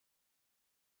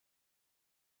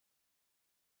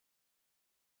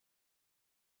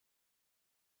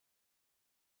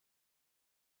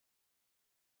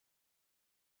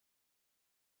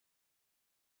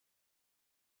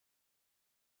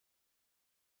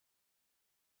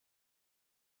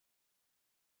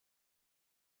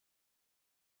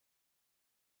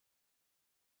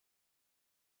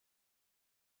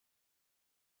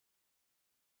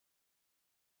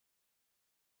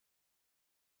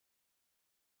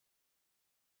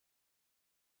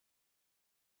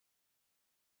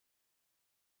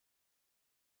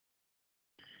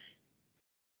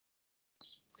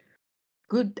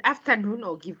Good afternoon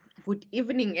or good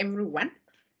evening, everyone.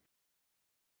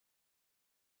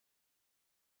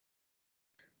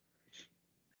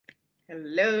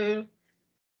 Hello.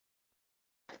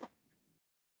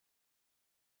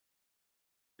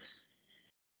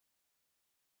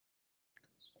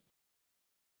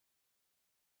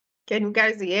 Can you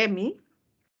guys hear me?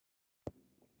 It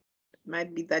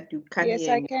might be that you can't hear me.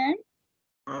 Yes, I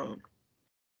can.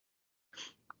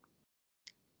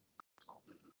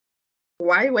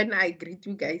 Why when I greet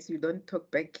you guys, you don't talk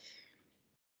back?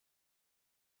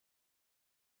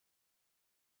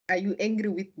 Are you angry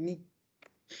with me?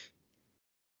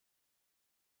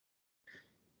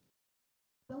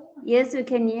 Yes, we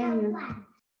can hear you.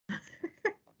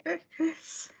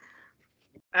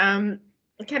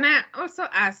 Can I also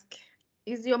ask,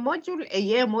 is your module a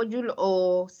year module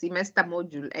or semester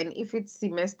module? And if it's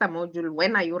semester module,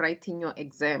 when are you writing your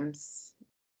exams?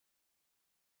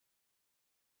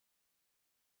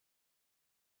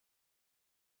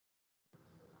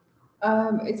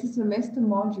 It's a semester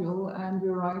module and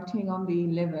we're writing on the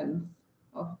 11th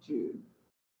of June.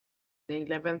 The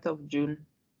 11th of June.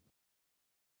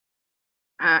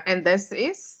 And this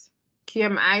is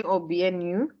QMI or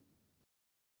BNU?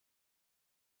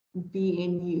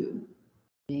 BNU.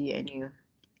 BNU.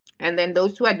 And then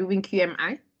those who are doing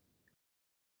QMI?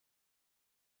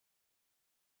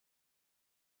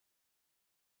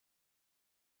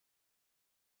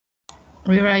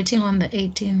 We're writing on the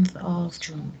 18th of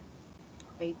June.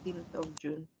 18th of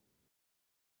June.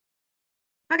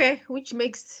 Okay, which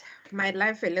makes my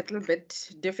life a little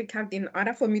bit difficult. In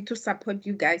order for me to support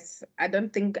you guys, I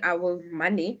don't think I will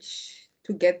manage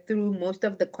to get through most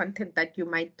of the content that you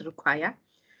might require.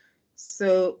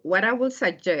 So what I will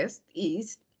suggest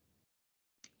is,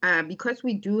 because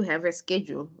we do have a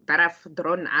schedule that I've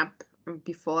drawn up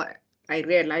before I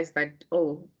realized that,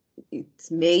 oh, it's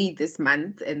May this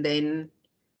month, and then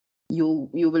you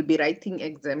will be writing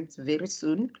exams very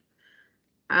soon.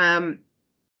 I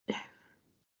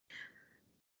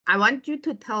want you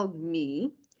to tell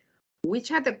me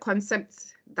which are the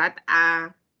concepts that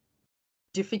are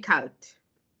difficult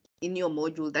in your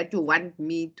module that you want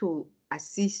me to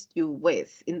assist you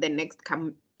with in the next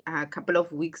couple of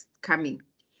weeks coming.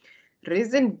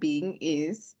 Reason being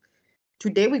is,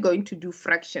 today we're going to do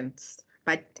fractions,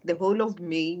 but the whole of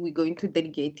May we're going to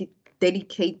dedicate it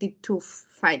to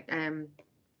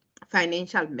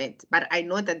financial math. But I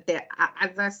know that there are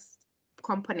other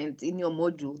components in your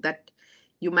module that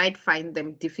you might find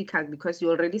them difficult because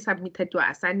you already submitted your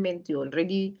assignment, you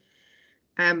already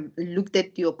looked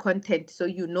at your content, so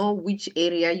you know which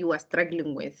area you are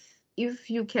struggling with. If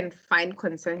you can find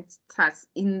consensus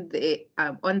in the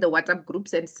on the WhatsApp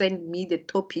groups and send me the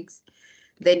topics,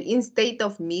 then instead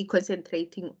of me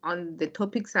concentrating on the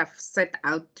topics I've set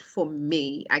out for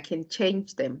May, I can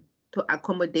change them to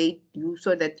accommodate you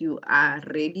so that you are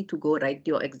ready to go write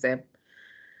your exam.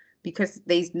 Because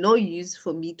there's no use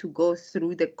for me to go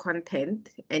through the content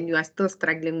and you are still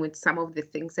struggling with some of the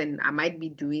things, and I might be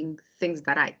doing things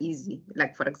that are easy.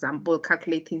 Like, for example,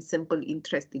 calculating simple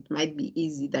interest. It might be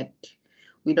easy that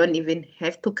we don't even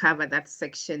have to cover that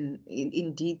section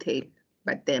in detail,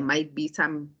 but there might be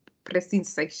some pressing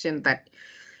section that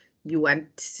you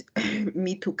want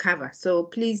me to cover. So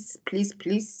please, please,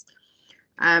 please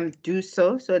do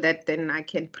so that then I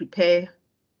can prepare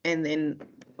and then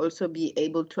also be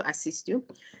able to assist you.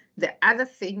 The other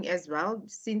thing as well,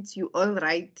 since you all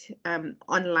write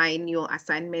online your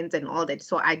assignments and all that,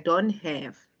 so I don't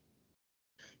have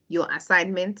your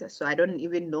assignments, so I don't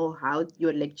even know how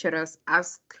your lecturers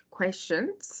ask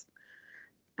questions.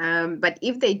 But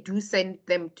if they do send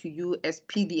them to you as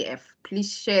PDF,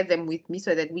 please share them with me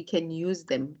so that we can use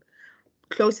them.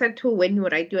 Closer to when you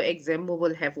write your exam, we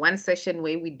will have one session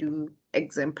where we do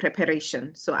exam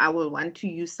preparation. So I will want to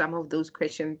use some of those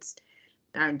questions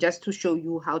just to show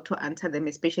you how to answer them,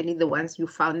 especially the ones you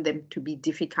found them to be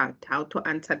difficult, how to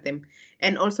answer them.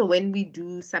 And also when we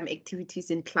do some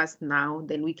activities in class now,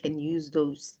 then we can use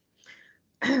those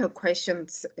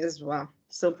questions as well.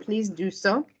 So please do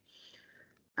so.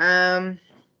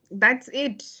 That's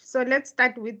it. So let's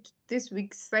start with this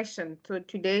week's session. So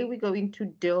today we're going to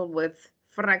deal with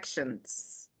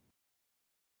fractions.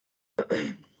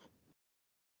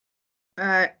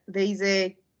 There is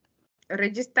a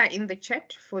register in the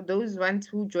chat for those ones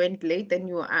who joined late and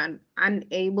you are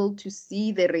unable to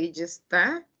see the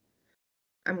register.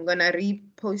 I'm gonna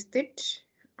repost it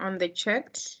on the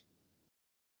chat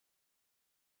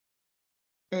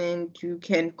and you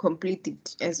can complete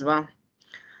it as well.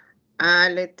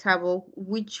 Let's have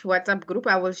which WhatsApp group.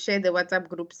 I will share the WhatsApp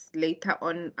groups later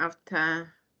on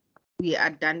after we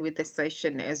are done with the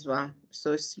session as well.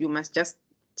 So you must just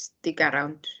stick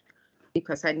around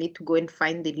because I need to go and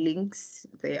find the links.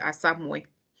 They are somewhere.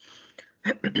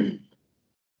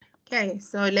 Okay,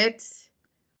 so let's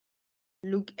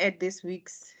look at this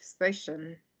week's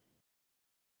session.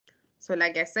 So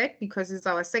like I said, because it's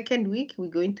our second week, we're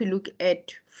going to look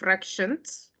at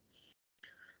fractions.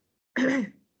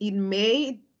 In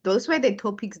May, those were the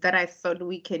topics that I thought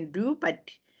we can do, but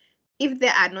if they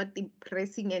are not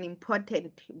pressing and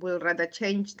important, we'll rather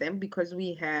change them because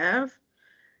we have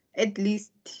at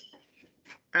least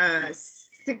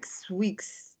 6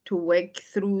 weeks to work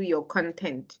through your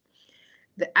content.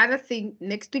 The other thing,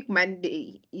 next week,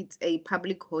 Monday, it's a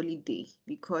public holiday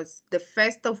because the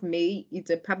 1st of May,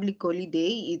 it's a public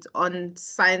holiday. It's on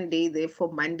Sunday,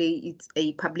 therefore Monday, it's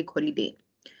a public holiday.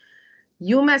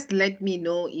 You must let me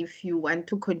know if you want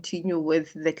to continue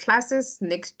with the classes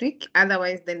next week.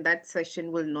 Otherwise, then that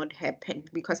session will not happen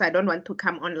because I don't want to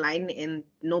come online and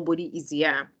nobody is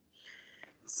here.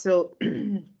 So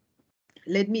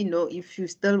let me know if you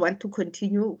still want to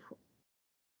continue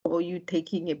or you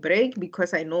taking a break,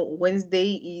 because I know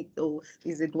Wednesday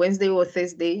is it Wednesday or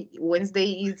Thursday?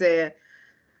 Wednesday is a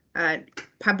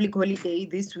public holiday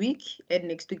this week, and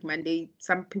next week Monday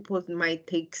some people might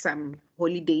take some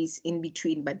holidays in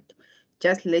between, but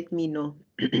just let me know.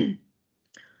 Do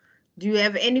you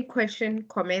have any question,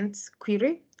 comments,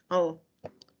 query? Oh,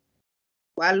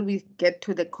 while we get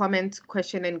to the comments,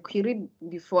 question and query,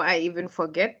 before I even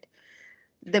forget,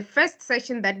 the first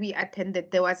session that we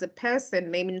attended, there was a person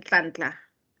named Tlantla.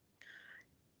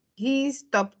 He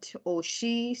stopped or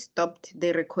she stopped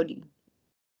the recording.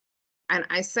 And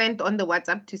I sent on the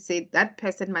WhatsApp to say that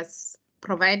person must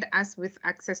provide us with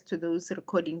access to those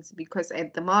recordings because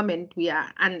at the moment we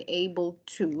are unable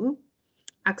to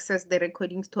access the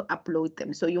recordings to upload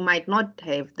them. So you might not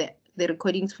have the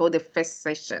recordings for the first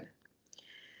session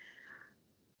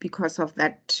because of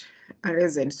that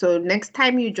reason. So next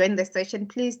time you join the session,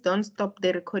 please don't stop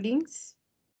the recordings.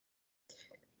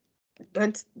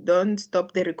 Don't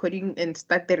stop the recording and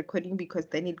start the recording because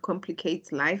then it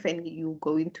complicates life and you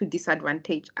go into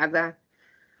disadvantage other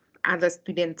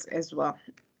students as well.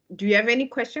 Do you have any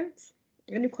questions?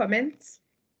 Any comments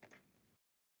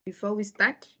before we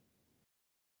start?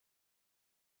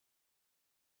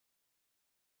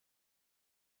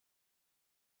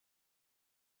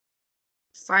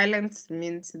 Silence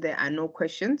means there are no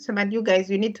questions, but you guys,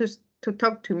 you need to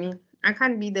talk to me. I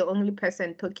can't be the only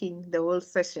person talking the whole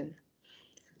session.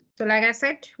 So like I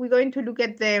said, we're going to look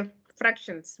at the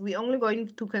fractions. We're only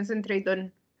going to concentrate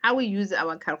on how we use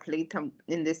our calculator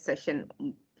in this session.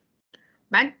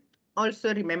 But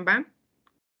also remember,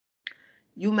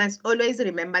 you must always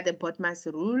remember the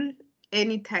BODMAS rule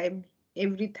anytime,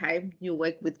 every time you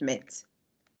work with maths.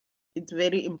 It's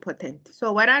very important.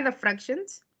 So what are the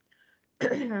fractions?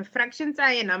 Fractions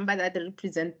are a number that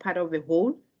represent part of a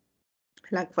whole.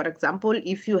 Like for example,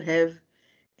 if you have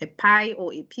a pie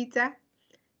or a pizza,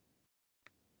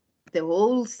 the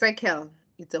whole circle,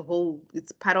 it's a whole,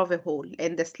 it's part of a whole.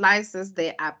 And the slices,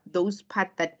 they are those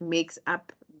parts that makes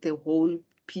up the whole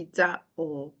pizza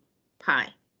or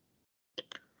pie.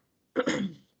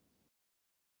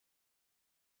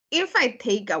 If I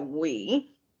take away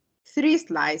 3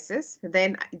 slices,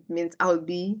 then it means I'll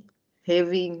be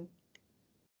having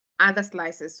other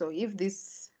slices. So if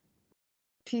this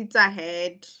pizza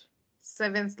had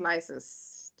 7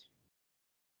 slices,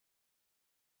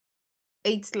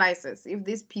 8 slices, if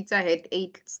this pizza had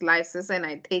 8 slices and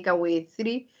I take away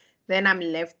 3, then I'm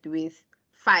left with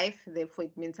 5. Therefore,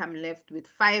 it means I'm left with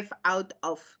 5 out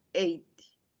of 8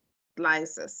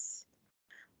 slices.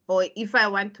 Or if I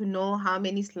want to know how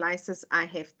many slices I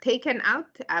have taken out,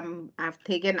 I've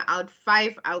taken out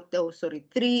 3 out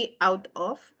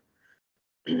of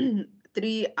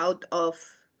 3 out of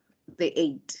the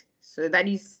 8. So that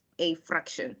is a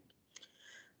fraction.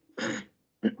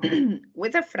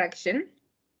 With a fraction,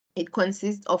 it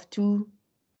consists of 2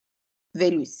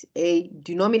 values, a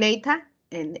denominator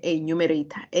and a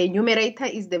numerator. A numerator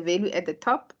is the value at the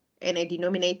top and a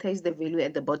denominator is the value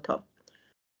at the bottom.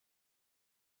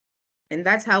 And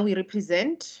that's how we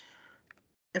represent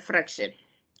a fraction.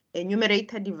 A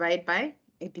numerator divided by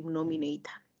a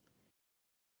denominator.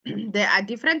 There are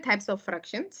different types of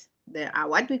fractions. There are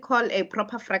what we call a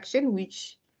proper fraction,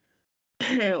 which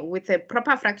with a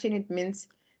proper fraction, it means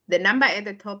the number at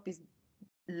the top is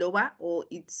lower or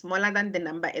it's smaller than the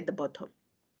number at the bottom.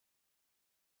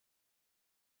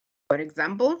 For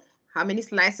example, how many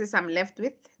slices I'm left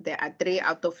with? There are 3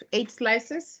 out of 8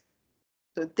 slices.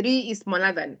 So 3 is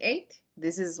smaller than 8.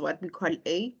 This is what we call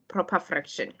a proper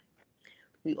fraction.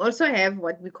 We also have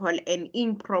what we call an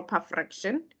improper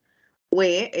fraction,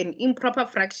 where an improper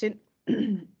fraction,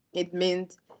 it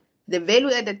means the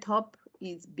value at the top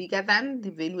is bigger than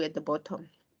the value at the bottom.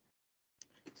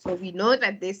 So we know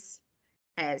that this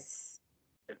has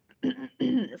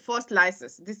 4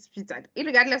 slices, this pizza,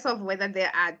 regardless of whether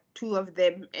there are 2 of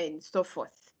them and so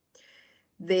forth.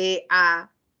 There are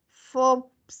 4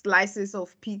 slices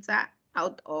of pizza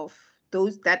out of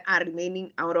those that are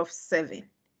remaining out of 7.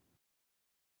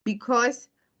 Because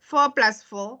 4 plus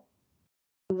 4,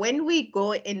 when we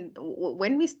go and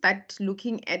when we start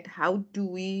looking at how do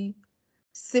we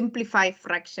simplify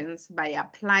fractions by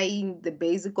applying the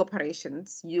basic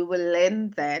operations, you will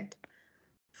learn that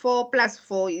 4 plus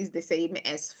 4 is the same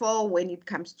as 4 when it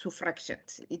comes to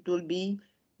fractions. It will be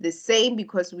the same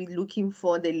because we're looking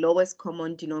for the lowest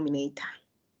common denominator,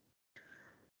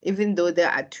 even though there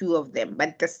are 2 of them.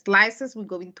 But the slices, we're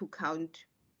going to count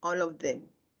all of them.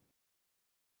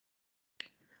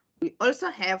 We also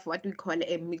have what we call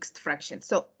a mixed fraction.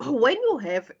 So when you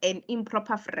have an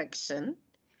improper fraction,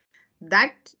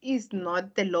 that is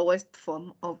not the lowest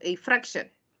form of a fraction.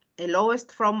 A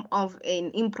lowest form of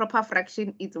an improper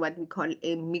fraction is what we call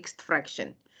a mixed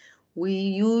fraction. We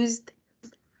used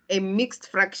a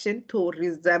mixed fraction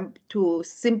to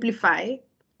simplify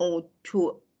or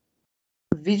to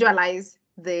visualize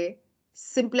the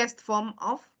simplest form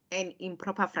of an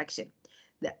improper fraction.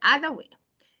 The other way,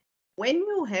 when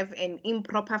you have an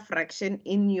improper fraction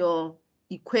in your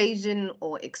equation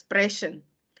or expression,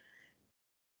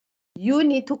 you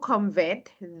need to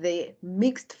convert the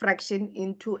mixed fraction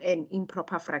into an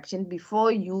improper fraction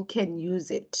before you can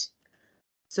use it.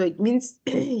 So it means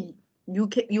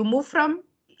you move from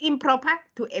improper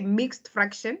to a mixed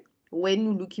fraction when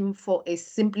you're looking for a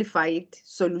simplified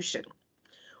solution.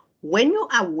 When you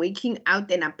are working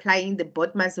out and applying the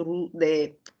Bodmer's rule,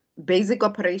 the basic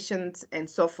operations and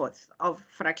so forth of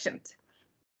fractions,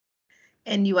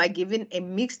 and you are given a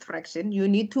mixed fraction, you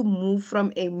need to move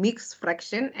from a mixed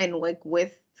fraction and work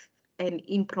with an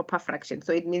improper fraction.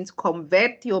 So it means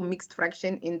convert your mixed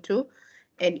fraction into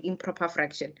an improper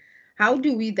fraction. How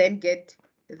do we then get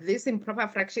this improper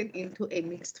fraction into a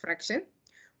mixed fraction?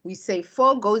 We say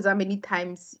 4 goes how many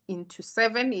times into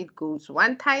 7? It goes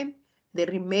 1 time. The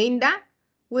remainder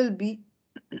will be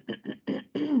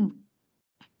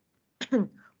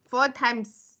 4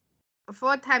 times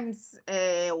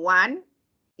 1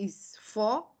 is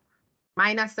 4,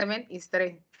 minus 7 is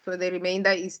 3. So the remainder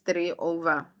is 3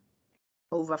 over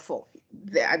 4.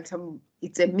 The answer,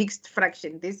 it's a mixed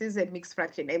fraction. This is a mixed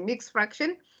fraction. A mixed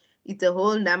fraction, it's a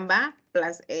whole number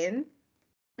plus n,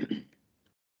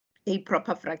 a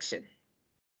proper fraction.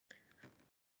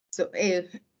 So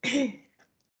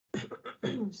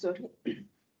sorry.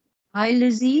 Hi,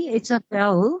 Lizzie, it's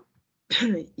Adele.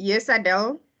 Yes,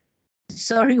 Adele.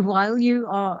 Sorry, while you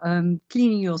are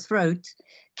cleaning your throat,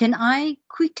 can I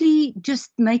quickly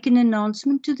just make an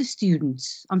announcement to the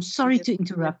students? I'm sorry Yes. to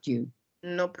interrupt you.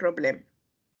 No problem.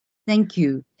 Thank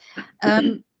you.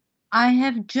 I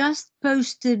have just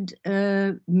posted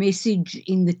a message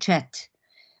in the chat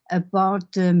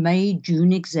about May,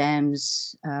 June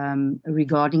exams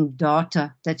regarding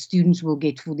data that students will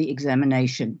get for the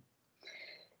examination.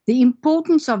 The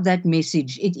importance of that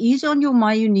message, it is on your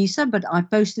MyUnisa, but I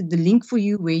posted the link for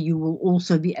you where you will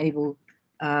also be able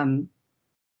to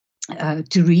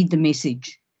read the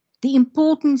message. The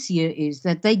importance here is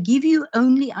that they give you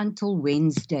only until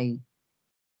Wednesday.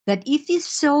 That if this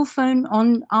cell phone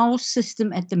on our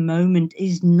system at the moment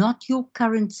is not your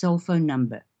current cell phone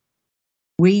number,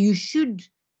 where you should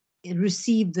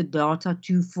receive the data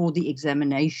to for the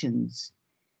examinations,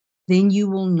 then you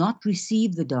will not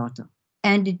receive the data.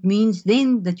 And it means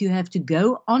then that you have to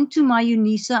go onto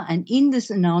MyUnisa, and in this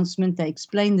announcement, they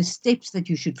explain the steps that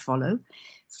you should follow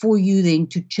for you then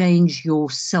to change your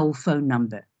cell phone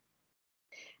number.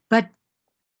 But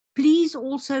please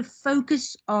also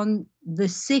focus on the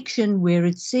section where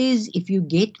it says if you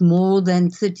get more than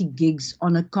 30 gigs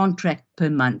on a contract per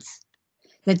month,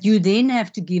 that you then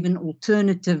have to give an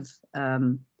alternative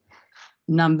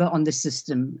number on the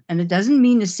system. And it doesn't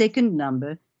mean a second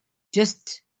number,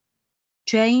 just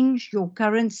change your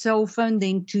current cell phone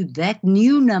then to that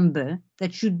new number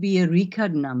that should be a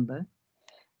recurred number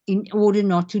in order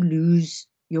not to lose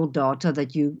your data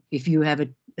that you, if you have a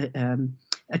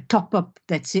top-up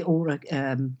that's or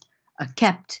a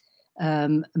capped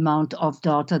amount of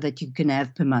data that you can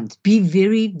have per month. Be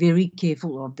very, very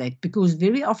careful of that, because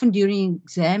very often during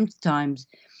exam times,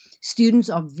 students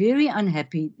are very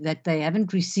unhappy that they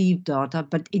haven't received data,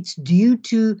 but it's due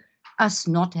to us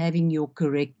not having your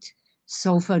correct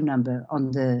cell phone number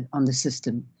on the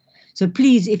system. So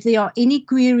please, if there are any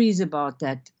queries about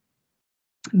that,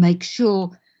 make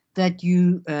sure that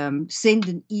you send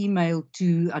an email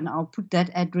to, and I'll put that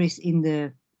address in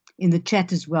the in the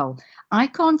chat as well. I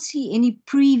can't see any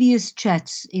previous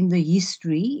chats in the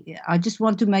history. I just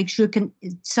want to make sure, can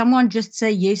someone just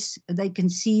say yes, they can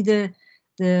see the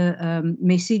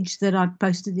message that I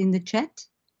posted in the chat?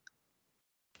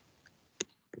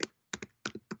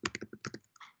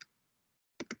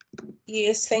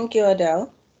 Yes, thank you,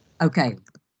 Adele. Okay,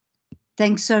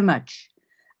 thanks so much.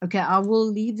 Okay, I will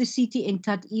leave the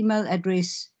CTN-TUT email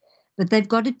address, but they've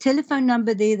got a telephone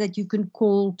number there that you can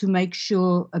call to make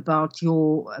sure about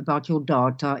your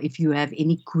data if you have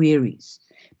any queries.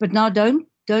 But now don't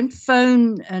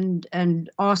phone and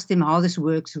ask them how this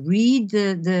works. Read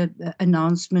the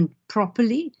announcement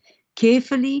properly,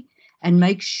 carefully, and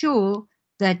make sure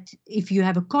that if you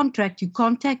have a contract, you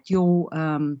contact your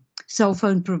cell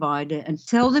phone provider and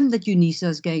tell them that UNISA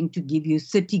is going to give you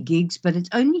 30 gigs, but it's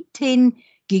only 10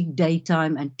 gig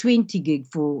daytime and 20 gig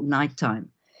for nighttime.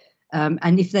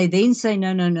 And if they then say,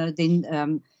 no,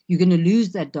 then you're going to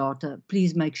lose that data,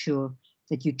 please make sure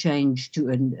that you change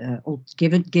to or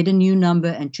get a new number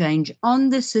and change on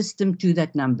the system to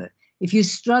that number. If you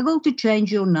struggle to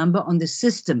change your number on the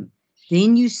system,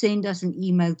 then you send us an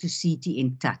email to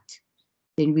CTN-TUT.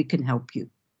 Then we can help you.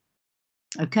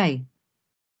 Okay.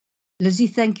 Lizzie,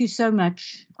 thank you so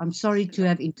much. I'm sorry to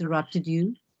have interrupted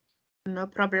you. No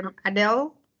problem.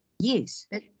 Adele? Yes.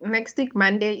 Next week,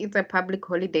 Monday, is a public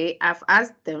holiday. I've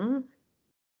asked them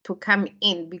to come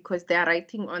in because they are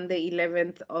writing on the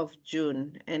 11th of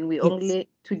June, and we only,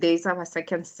 today's our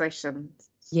second session.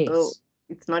 Yes. So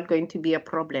it's not going to be a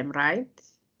problem, right?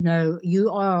 No, you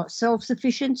are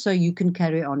self-sufficient, so you can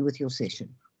carry on with your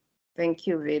session. Thank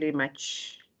you very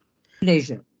much.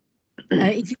 Pleasure.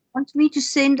 If you want me to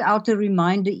send out a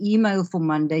reminder email for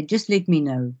Monday, just let me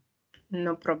know.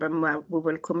 No problem. Well, we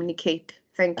will communicate.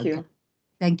 Thank you.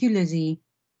 Thank you, Lizzie.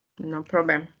 No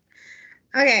problem.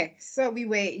 Okay, so we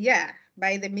were,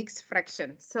 by the mixed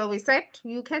fraction. So we said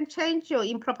you can change your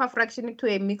improper fraction to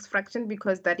a mixed fraction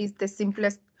because that is the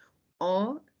simplest,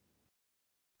 or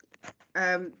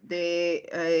the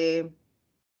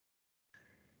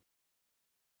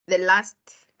last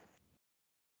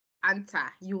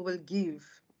answer you will give.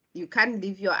 You can't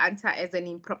leave your answer as an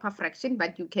improper fraction,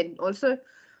 but you can also,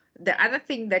 the other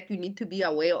thing that you need to be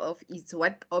aware of is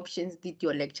what options did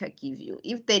your lecture give you.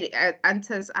 If the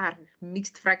answers are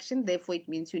mixed fraction, therefore it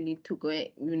means you need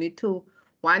to,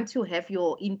 once you have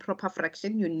your improper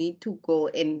fraction, you need to go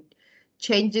and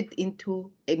change it into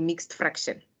a mixed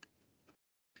fraction.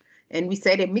 And we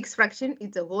said a mixed fraction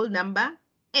is a whole number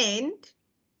and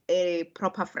a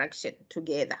proper fraction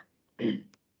together.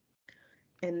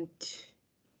 And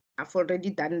I've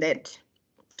already done that.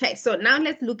 Okay, so now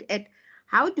let's look at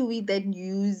how do we then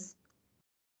use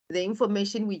the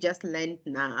information we just learned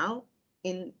now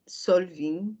in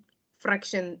solving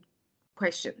fraction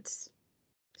questions.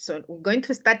 So we're going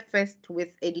to start first with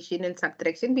addition and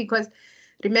subtraction, because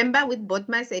remember, with both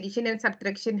mass, addition and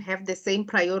subtraction have the same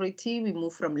priority. We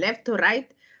move from left to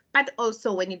right, but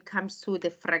also when it comes to the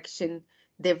fraction,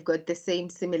 they've got the same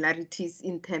similarities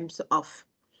in terms of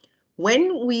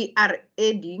when we are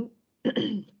adding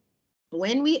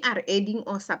when we are adding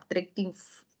or subtracting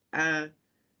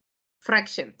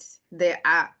fractions, there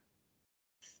are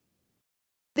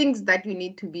things that you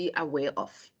need to be aware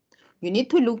of. You need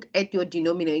to look at your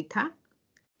denominator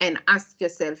and ask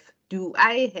yourself, do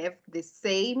I have the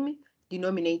same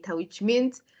denominator? Which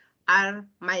means, are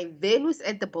my values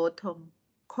at the bottom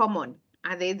common?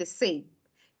 Are they the same?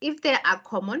 If they are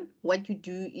common, what you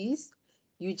do is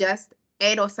you just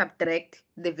add or subtract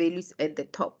the values at the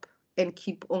top and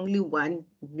keep only one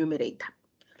numerator.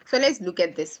 So let's look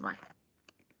at this one.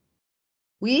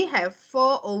 We have 2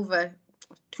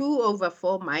 over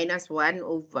 4 minus 1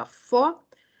 over 4.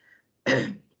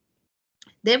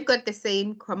 They've got the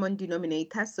same common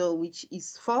denominator, so which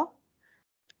is 4.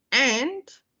 And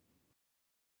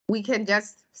we can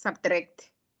just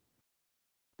subtract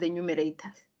the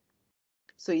numerator.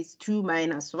 So it's 2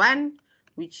 minus 1,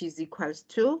 which is equals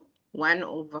to 1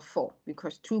 over 4,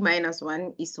 because 2 minus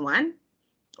 1 is 1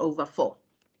 over 4.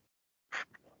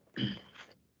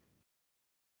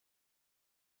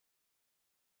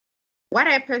 What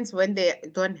happens when they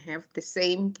don't have the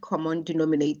same common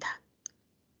denominator?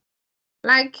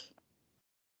 Like,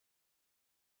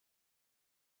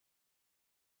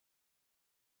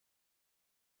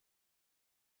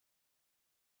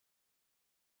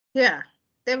 yeah,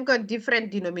 they've got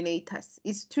different denominators.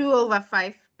 It's 2 over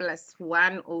 5 plus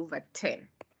 1 over 10.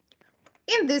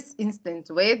 In this instance,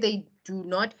 where they do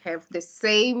not have the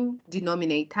same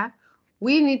denominator,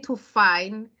 we need to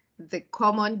find the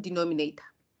common denominator.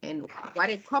 And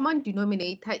what a common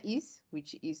denominator is,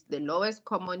 which is the lowest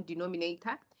common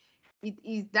denominator, it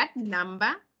is that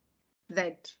number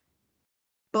that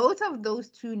both of those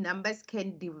two numbers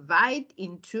can divide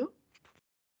into,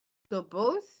 so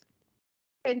both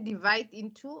can divide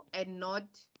into and not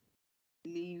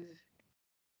leave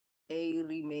a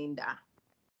remainder.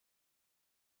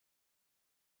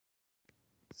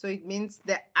 So it means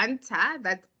the answer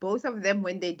that both of them,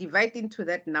 when they divide into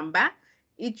that number,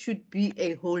 it should be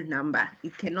a whole number.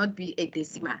 It cannot be a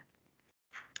decimal.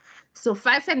 So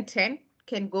 5 and 10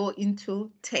 can go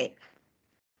into 10.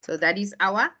 So that is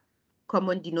our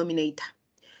common denominator.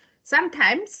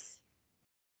 Sometimes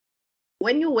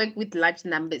when you work with large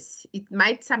numbers, it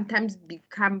might sometimes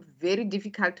become very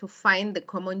difficult to find the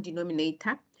common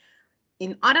denominator.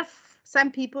 In order,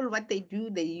 some people, what they do,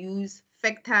 they use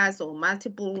factors or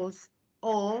multiples,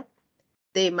 or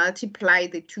they multiply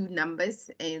the two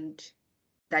numbers and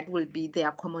that will be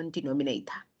their common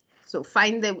denominator. So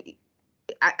find the,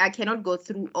 I cannot go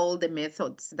through all the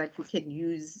methods that you can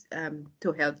use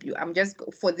to help you.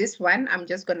 For this one, I'm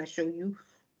just gonna show you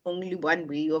only one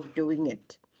way of doing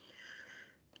it.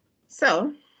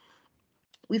 So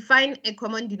we find a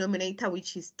common denominator,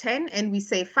 which is 10, and we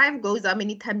say 5 goes how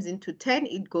many times into 10?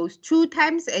 It goes 2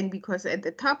 times, and because at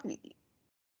the top,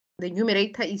 the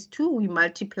numerator is 2, we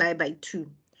multiply by 2.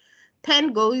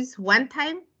 10 goes 1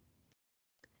 time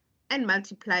and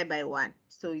multiply by 1.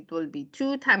 So it will be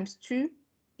 2 times 2,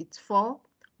 it's 4.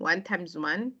 1 times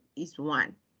 1 is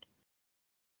 1.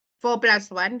 4 plus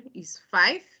 1 is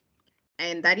 5,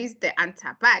 and that is the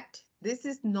answer. But this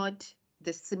is not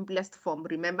the simplest form.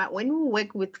 Remember, when we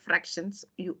work with fractions,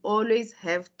 you always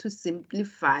have to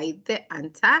simplify the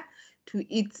answer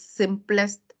to its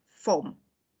simplest form.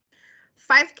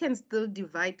 5 can still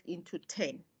divide into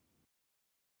 10.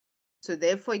 So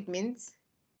therefore, it means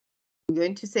we're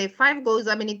going to say 5 goes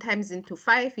how many times into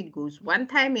 5? It goes 1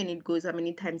 time, and it goes how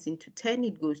many times into 10?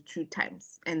 It goes 2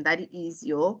 times. And that is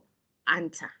your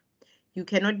answer. You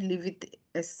cannot leave it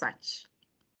as such.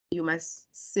 You must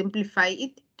simplify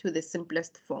it to the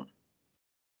simplest form.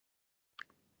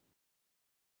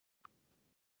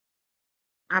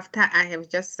 After I have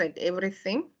just said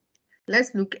everything,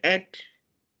 let's look at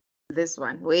this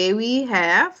one where we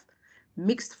have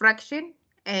mixed fraction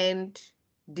and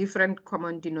different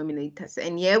common denominators.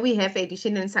 And here we have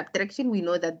addition and subtraction. We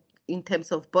know that in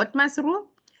terms of Bodmer's rule,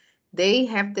 they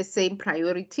have the same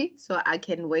priority. So I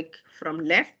can work from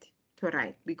left to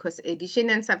right because addition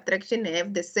and subtraction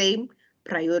have the same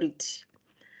priority.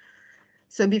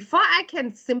 So before I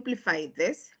can simplify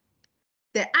this,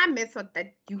 there are methods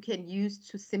that you can use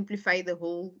to simplify the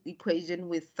whole equation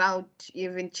without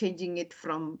even changing it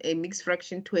from a mixed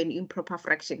fraction to an improper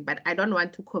fraction, but I don't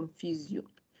want to confuse you.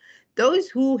 Those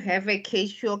who have a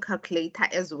Casio calculator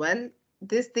as well,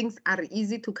 these things are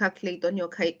easy to calculate on your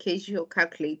Casio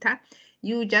calculator.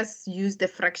 You just use the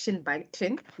fraction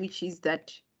button, which is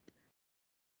that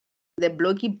the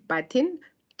blocky button.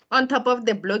 On top of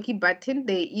the blocky button,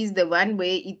 there is the one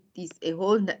where it is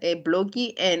a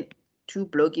blocky and 2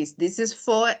 blockies. This is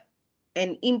for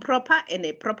an improper and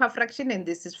a proper fraction, and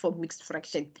this is for mixed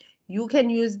fraction. You can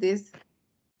use this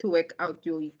to work out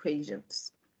your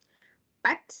equations.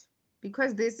 But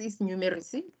because this is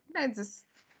numeracy, let's just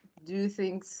do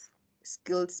things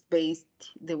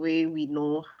skills-based the way we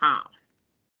know how.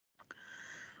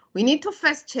 We need to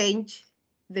first change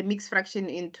the mixed fraction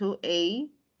into a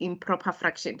improper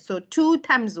fraction. So 2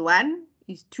 times 1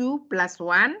 is 2 plus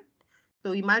 1.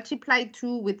 So we multiply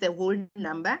 2 with the whole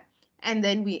number, and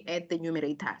then we add the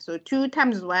numerator. So 2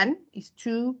 times 1 is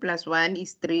 2 plus 1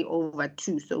 is 3 over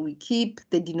 2. So we keep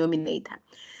the denominator.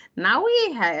 Now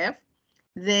we have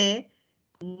the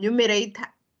numerator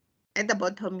at the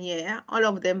bottom here. All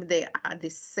of them, they are the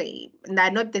same.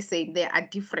 They're not the same, they are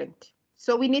different.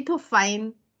 So we need to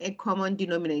find a common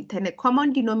denominator. And a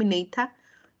common denominator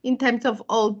in terms of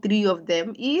all 3 of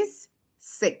them is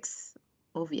 6,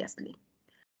 obviously.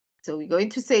 So we're going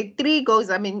to say 2 goes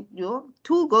how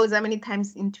many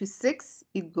times into 6?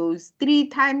 It goes 3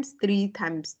 times 3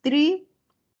 times 3.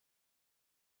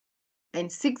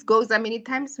 And 6 goes how many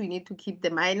times? We need to keep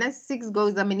the minus. 6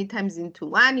 goes how many times into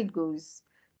 1? It goes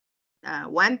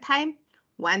 1 time.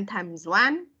 1 times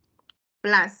 1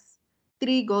 plus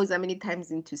 3 goes how many times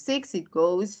into 6? It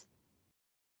goes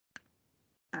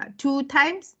 2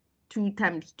 times. 2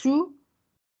 times 2.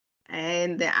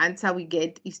 And the answer we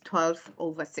get is 12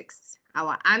 over 6.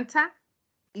 Our answer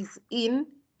is in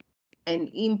an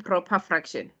improper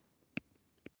fraction.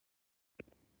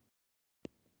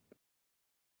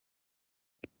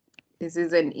 This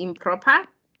is an improper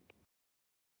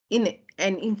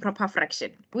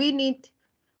fraction. We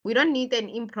don't need an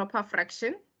improper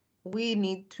fraction we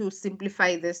need to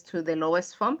simplify this to the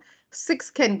lowest form.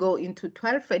 6 can go into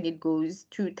 12 and it goes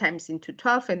 2 times into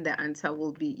 12 and the answer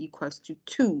will be equals to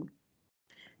 2.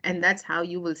 And that's how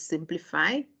you will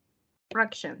simplify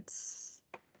fractions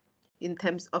in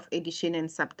terms of addition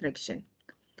and subtraction.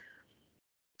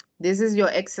 This is your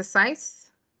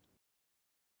exercise.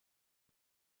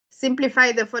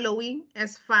 Simplify the following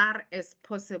as far as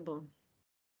possible.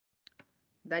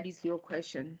 That is your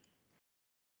question.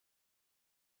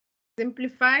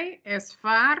 Simplify as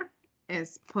far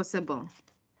as possible.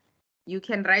 You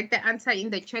can write the answer in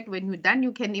the chat when you're done.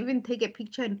 You can even take a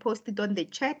picture and post it on the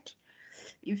chat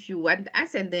if you want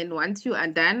us. And then once you are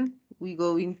done, we're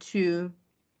going to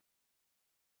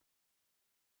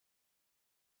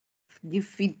give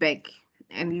feedback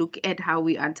and look at how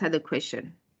we answer the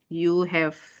question. You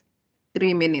have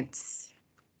 3 minutes.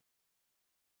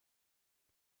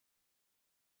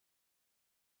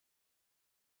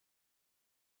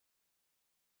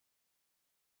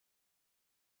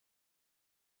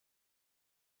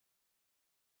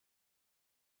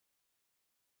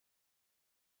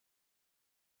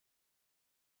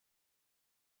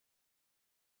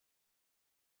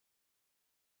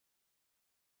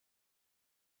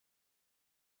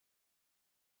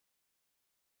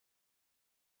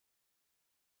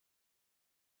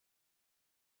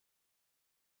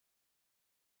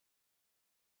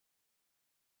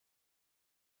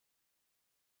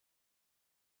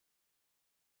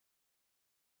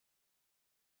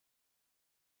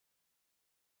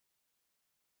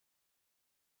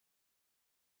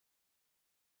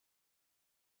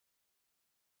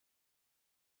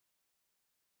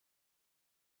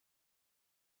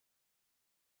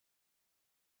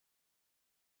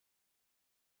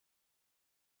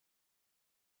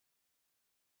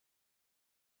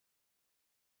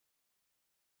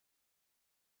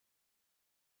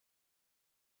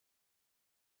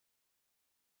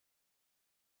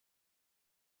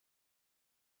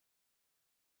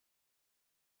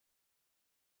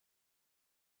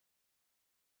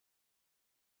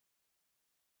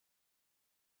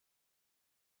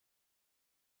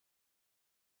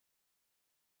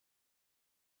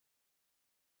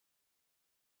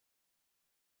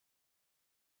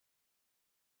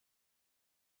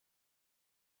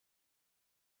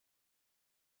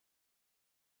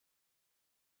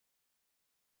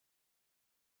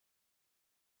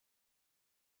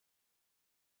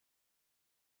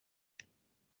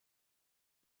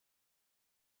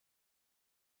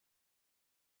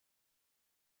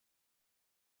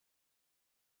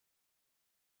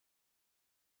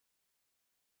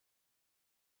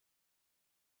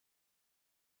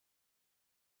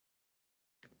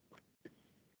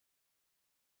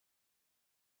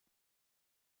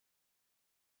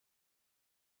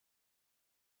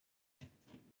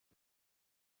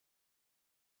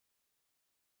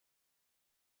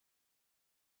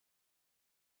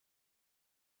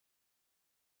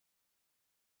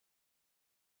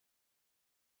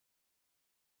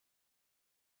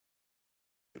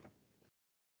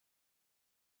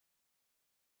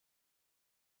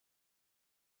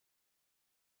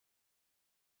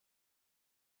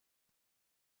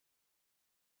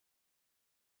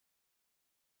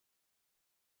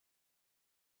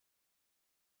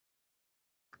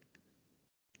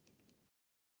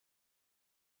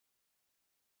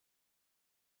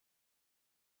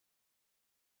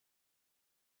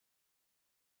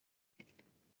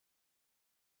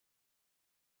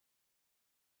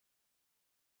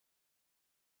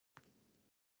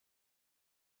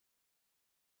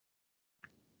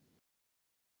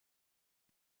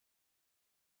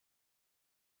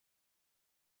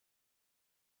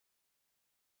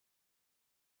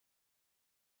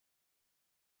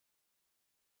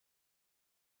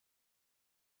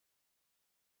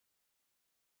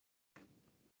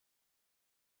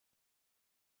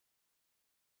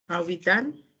 Are we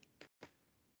done?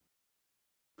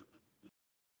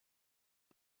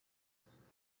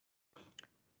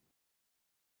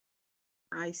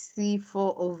 I see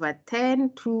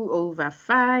 4/10,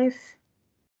 2/5,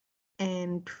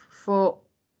 and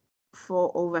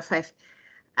 4/5.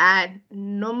 And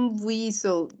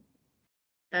Nomvuiso,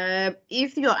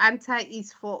 if your answer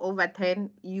is 4/10,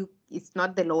 it's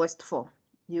not the lowest 4.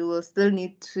 You will still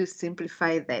need to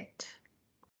simplify that.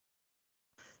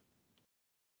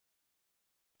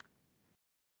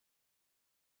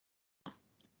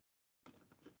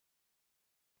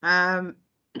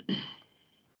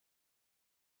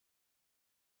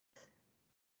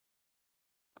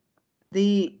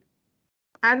 The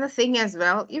other thing as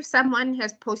well, if someone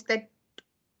has posted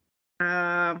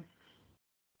a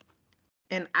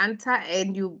an answer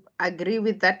and you agree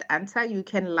with that answer, you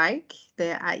can like.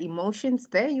 There are emotions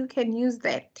there, you can use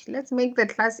that. Let's make the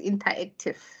class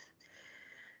interactive.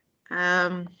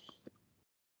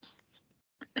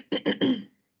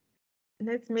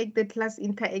 Let's make the class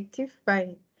interactive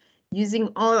by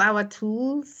using all our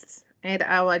tools at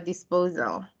our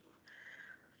disposal.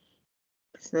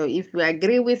 So if we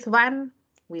agree with one,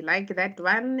 we like that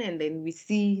one, and then we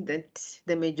see that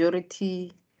the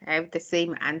majority have the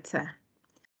same answer.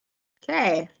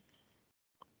 Okay.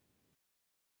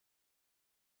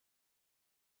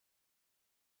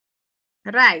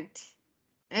 Right.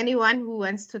 Anyone who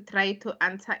wants to try to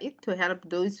answer it to help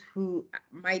those who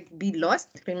might be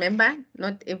lost. Remember,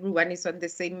 not everyone is on the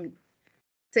same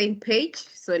page.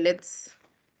 So let's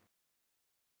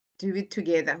do it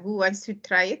together. Who wants to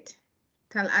try it?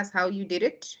 Tell us how you did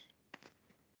it.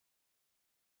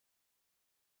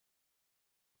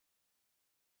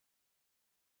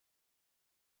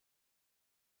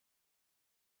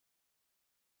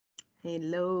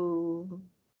 Hello.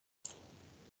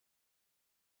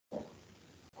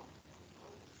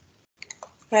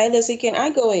 Hi, Lucy, can I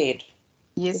go ahead?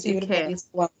 Yes, you can. Everybody's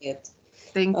quiet.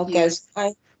 Thank Okay, you.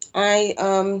 so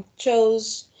I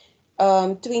chose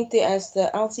 20 as the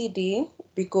LCD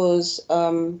because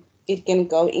it can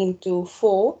go into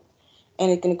 4,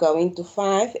 and it can go into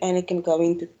 5, and it can go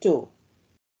into 2,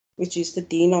 which is the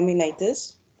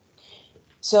denominators.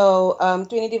 So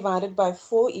 20 divided by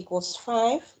 4 equals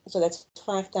 5. So that's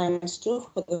 5 times 2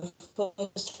 for the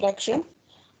first fraction,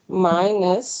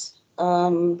 minus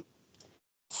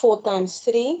 4 times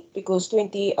 3, because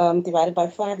 20 divided by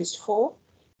 5 is 4.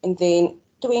 And then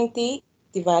 20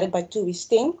 divided by 2 is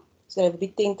 10. So that would be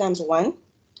 10 times 1.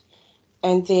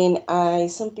 And then I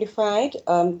simplified,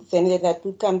 then that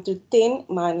would come to 10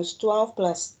 minus 12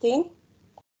 plus 10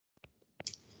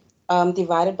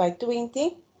 divided by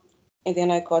 20. And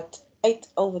then I got 8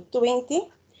 over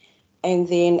 20. And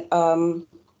then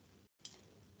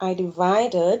I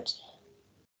divided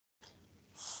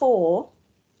 4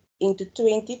 into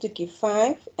 20 to give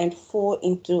 5, and 4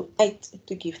 into 8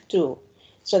 to give 2.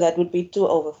 So that would be 2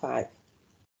 over 5.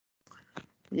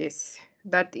 Yes,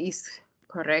 that is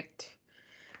correct.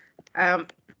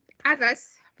 Others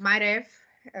might have,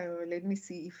 let me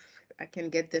see if I can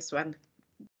get this one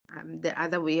the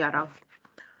other way around.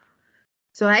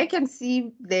 So I can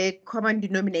see the common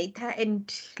denominator,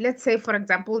 and let's say, for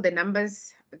example, the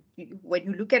numbers, when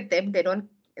you look at them,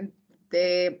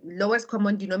 the lowest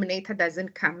common denominator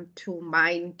doesn't come to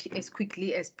mind as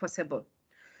quickly as possible.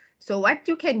 So what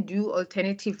you can do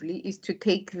alternatively is to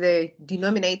take the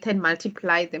denominator and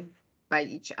multiply them by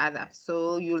each other.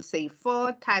 So you'll say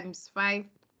 4 times 5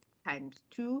 times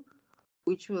 2,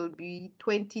 which will be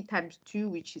 20 times 2,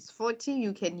 which is 40.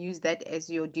 You can use that as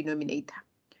your denominator.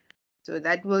 So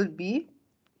that will be,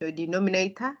 your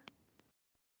denominator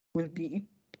will be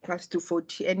equals to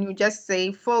 40. And you just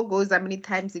say 4 goes how many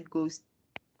times? It goes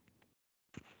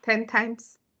 10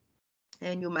 times.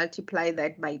 And you multiply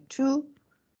that by 2.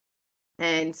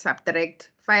 And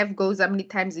subtract 5 goes how many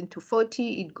times into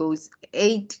 40? It goes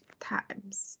 8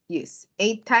 times. Yes,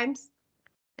 8 times.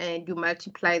 And you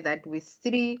multiply that with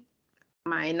 3,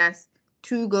 minus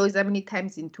 2 goes how many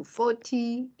times into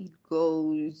 40? It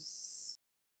goes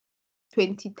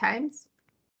 20 times.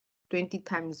 20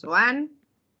 times 1.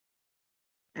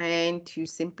 And you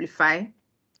simplify.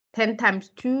 10 times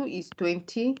 2 is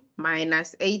 20,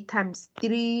 minus 8 times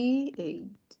 3, 8.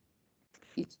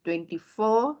 It's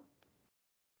 24.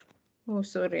 Oh,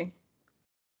 sorry.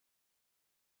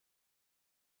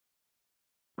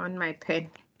 On my pen.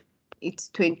 It's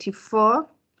 24.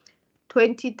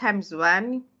 20 times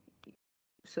 1,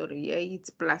 sorry, yeah, it's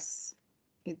plus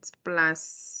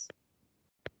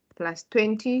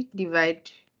 20,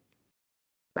 divide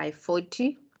by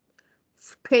 40.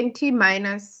 20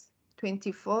 minus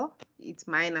 24, it's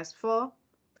minus 4,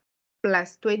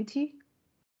 plus 20,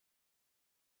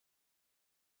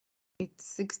 it's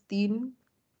 16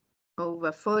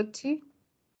 over 40.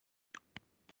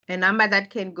 A number that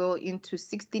can go into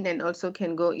 16 and also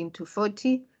can go into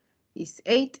 40 is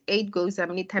 8. 8 goes how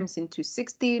many times into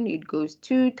 16? It goes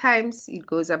 2 times. It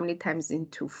goes how many times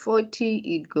into 40?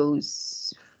 It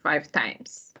goes 5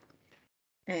 times.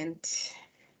 And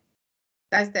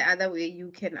that's the other way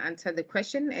you can answer the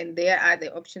question. And there are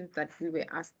the options that we were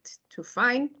asked to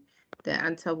find. The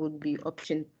answer would be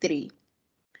option 3.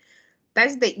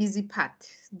 That's the easy part.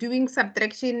 Doing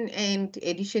subtraction and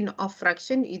addition of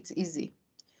fraction, it's easy.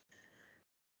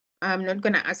 I'm not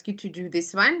going to ask you to do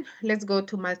this one. Let's go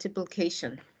to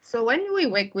multiplication. So when we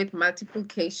work with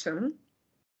multiplication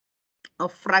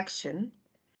of fraction,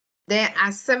 There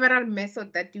are several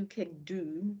methods that you can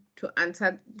do to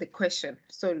answer the question.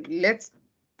 So let's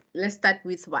start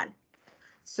with one.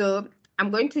 So I'm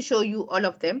going to show you all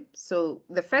of them. So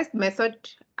the first method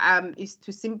is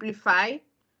to simplify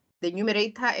the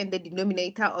numerator and the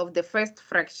denominator of the first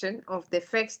fraction of the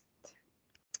first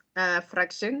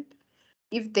fraction.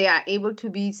 If they are able to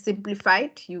be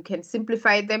simplified, you can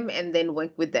simplify them and then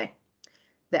work with them.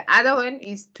 The other one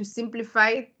is to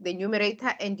simplify the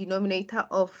numerator and denominator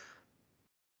of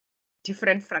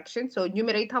different fractions. So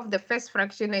numerator of the first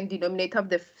fraction and denominator of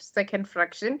the second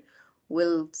fraction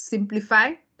will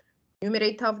simplify.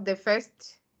 Numerator of the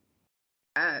first,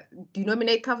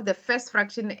 denominator of the first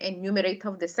fraction and numerator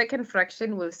of the second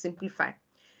fraction will simplify.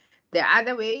 The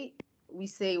other way, we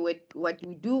say what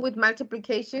we do with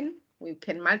multiplication, we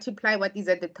can multiply what is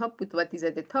at the top with what is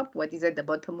at the top, what is at the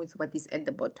bottom with what is at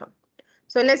the bottom.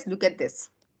 So let's look at this.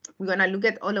 We're going to look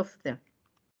at all of them.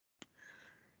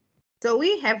 So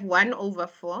we have 1 over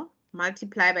 4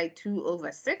 multiplied by 2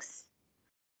 over 6.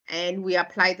 And we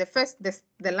apply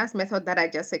the last method that I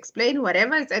just explained.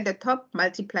 Whatever is at the top,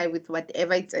 multiply with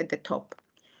whatever is at the top.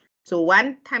 So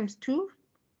 1 times 2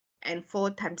 and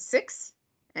 4 times 6.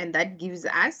 And that gives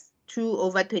us 2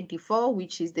 over 24,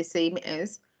 which is the same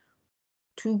as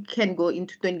 2 can go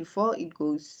into 24. It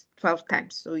goes 12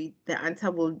 times. So the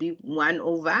answer will be 1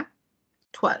 over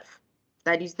 12.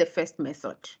 That is the first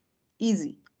method.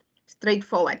 Easy,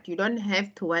 straightforward. You don't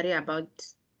have to worry about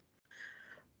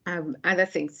other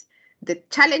things. The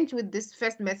challenge with this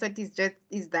first method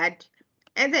is that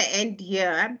at the end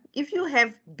here, if you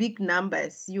have big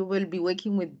numbers, you will be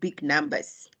working with big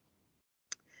numbers.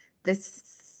 This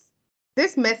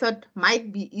method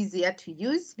might be easier to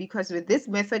use because with this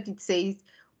method, it says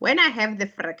when I have the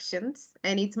fractions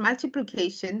and it's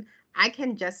multiplication, I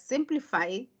can just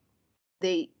simplify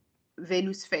the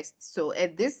values first. So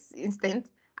at this instance,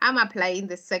 I'm applying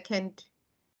the second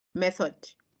method.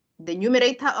 The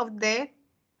numerator of the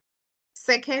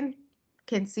second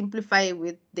can simplify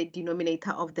with the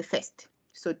denominator of the first.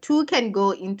 So 2 can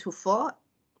go into 4.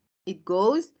 It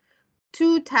goes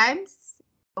 2 times.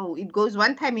 Oh, it goes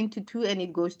 1 time into 2 and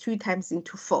it goes 2 times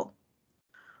into 4.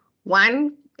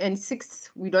 1 and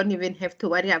 6, we don't even have to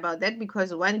worry about that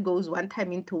because 1 goes 1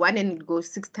 time into 1 and it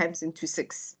goes 6 times into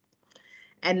 6.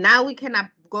 And now we can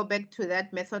go back to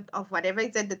that method of whatever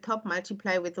is at the top,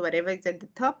 multiply with whatever is at the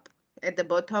top, at the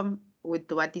bottom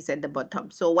with what is at the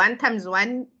bottom. So 1 times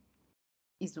 1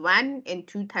 is 1 and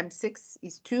 2 times 6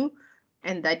 is 2,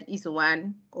 and that is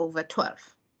 1 over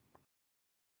 12.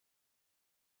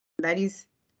 That is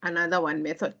another one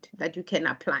method that you can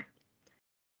apply,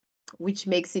 which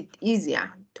makes it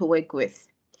easier to work with.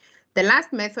 The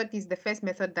last method is the first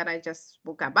method that I just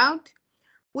spoke about,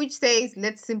 which says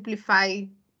let's simplify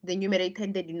the numerator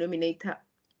and the denominator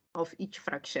of each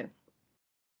fraction.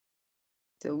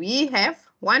 So we have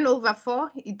 1 over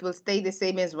 4. It will stay the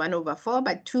same as 1 over 4,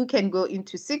 but 2 can go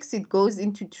into 6. It goes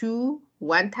into 2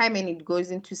 1 time and it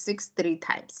goes into 6 3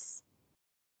 times.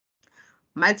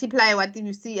 Multiply what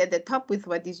you see at the top with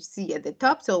what you see at the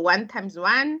top. So 1 times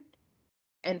 1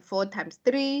 and 4 times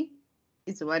 3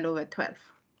 is 1 over 12.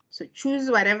 So choose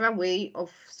whatever way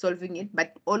of solving it,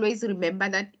 but always remember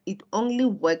that it only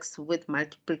works with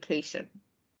multiplication.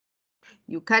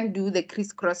 You can't do the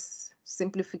crisscross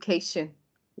simplification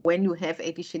when you have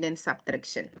addition and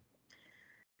subtraction.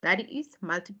 That is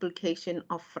multiplication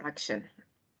of fraction.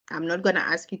 I'm not going to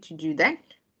ask you to do that.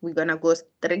 We're going to go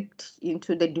straight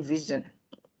into the division.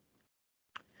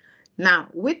 Now,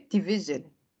 with division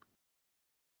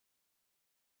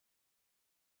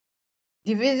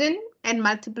and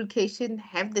multiplication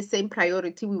have the same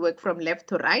priority. We work from left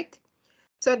to right.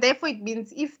 So therefore, it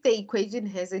means if the equation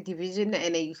has a division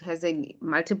and it has a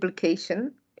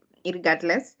multiplication,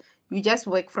 regardless, you just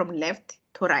work from left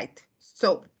to right.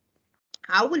 So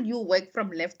how will you work from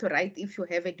left to right if you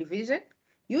have a division?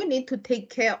 You need to take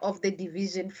care of the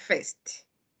division first.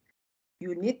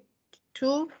 You need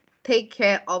to take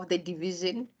care of the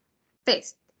division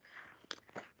first.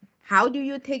 How do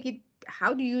you take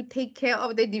care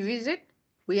of the division?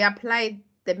 We apply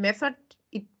the method.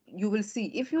 You will see.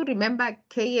 If you remember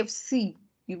KFC,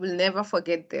 you will never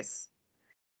forget this.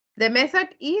 The method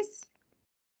is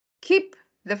keep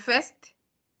the first,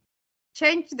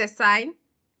 change the sign,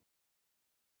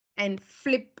 and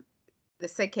flip the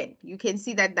second. You can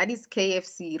see that is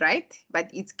KFC, right? But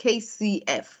it's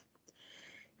KCF.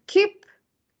 Keep,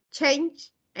 change,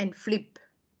 and flip.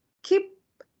 Keep,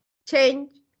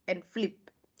 change, and flip.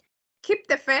 Keep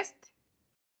the first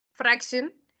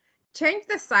fraction, change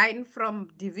the sign from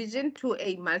division to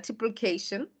a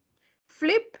multiplication,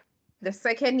 flip the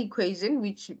second equation,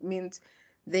 which means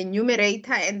the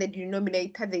numerator and the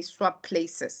denominator, they swap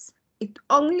places. It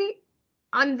only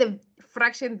on the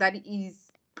fraction that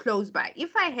is close by.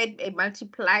 If I had a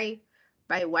multiply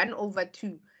by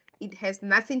 1/2, it has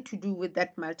nothing to do with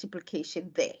that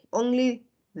multiplication there, only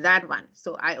that one.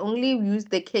 So I only use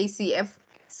the KCF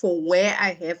for where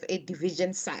I have a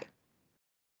division sign.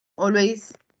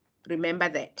 Always remember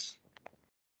that.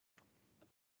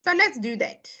 So let's do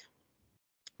that.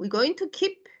 We're going to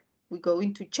keep, we're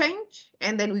going to change,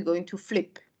 and then we're going to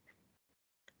flip.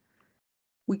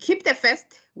 We keep the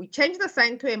first, we change the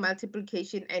sign to a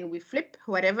multiplication, and we flip.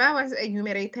 Whatever was a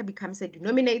numerator becomes a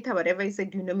denominator. Whatever is a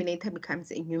denominator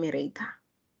becomes a numerator.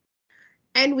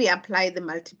 And we apply the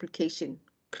multiplication.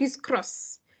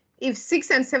 Crisscross. If 6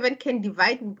 and 7 can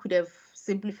divide, we could have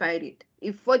simplified it.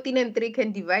 If 14 and 3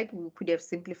 can divide, we could have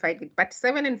simplified it. But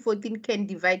 7 and 14 can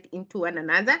divide into one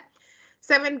another.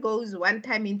 7 goes 1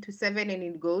 time into 7, and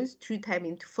it goes 2 times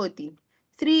into 14.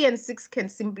 3 and 6 can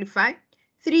simplify.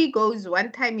 3 goes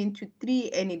 1 time into 3,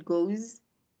 and it goes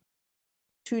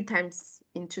 2 times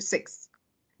into 6.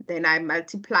 Then I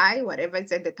multiply whatever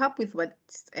is at the top with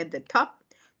what's at the top.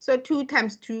 So 2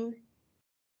 times 2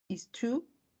 is 2,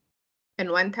 and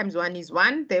 1 times 1 is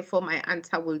 1. Therefore, my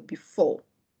answer will be 4.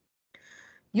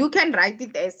 You can write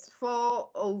it as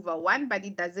 4/1, but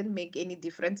it doesn't make any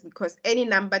difference because any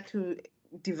number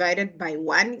divided by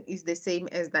 1 is the same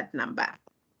as that number.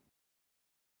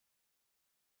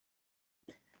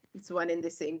 It's one and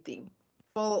the same thing,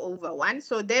 4/1.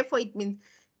 So therefore, it means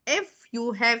if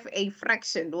you have a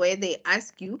fraction where they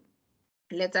ask you,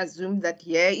 let's assume that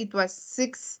here it was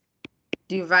 6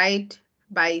 divided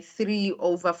by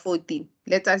 3/14.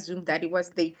 Let's assume that it was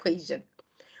the equation.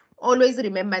 Always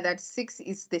remember that 6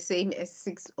 is the same as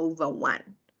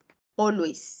 6/1.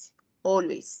 Always,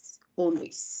 always,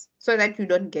 always. So that you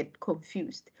don't get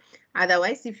confused.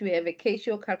 Otherwise, if you have a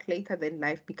Casio calculator, then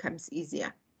life becomes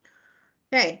easier.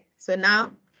 Okay, so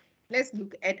now let's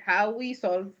look at how we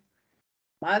solve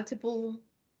multiple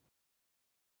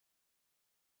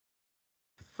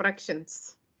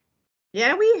fractions.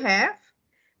 Here we have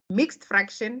mixed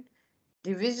fraction,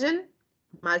 division,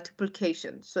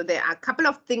 multiplication. So there are a couple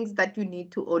of things that you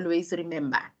need to always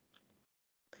remember.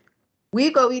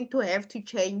 We're going to have to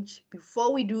change,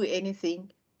 before we do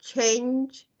anything,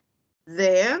 change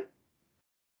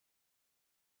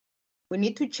we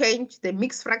need to change the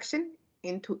mixed fraction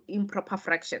into improper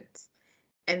fractions.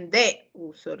 And then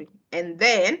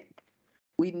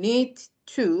we need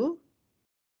to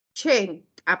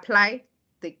apply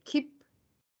the keep,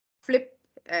 flip,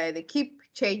 the keep,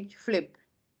 change, flip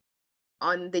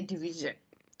on the division.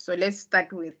 So let's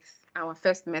start with our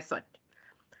first method.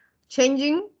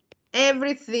 Changing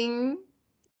everything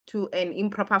to an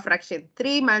improper fraction.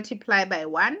 3 multiplied by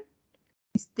 1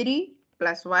 is 3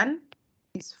 plus 1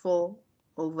 is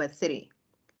 4/3.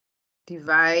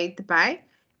 Divide by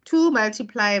 2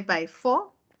 multiplied by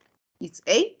 4 is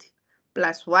 8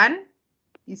 plus 1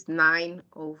 is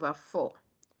 9/4.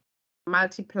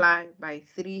 Multiply by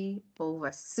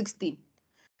 3/16.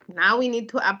 Now we need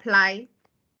to apply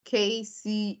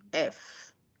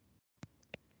KCF.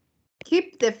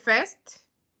 Keep the first,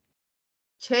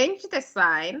 change the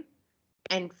sign,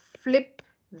 and flip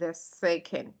the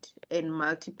second and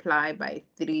multiply by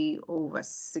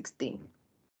 3/16.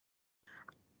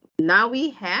 Now we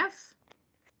have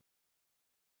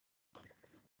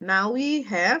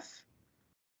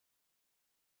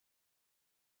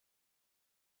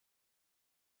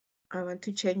I want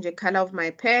to change the color of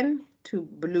my pen to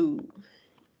blue.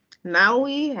 Now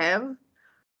we have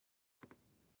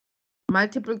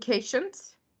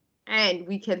multiplications, and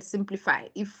we can simplify.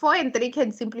 If 4 and 3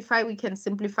 can simplify, we can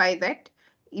simplify that.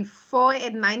 If 4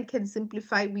 and 9 can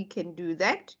simplify, we can do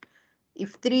that.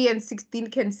 If 3 and 16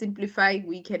 can simplify,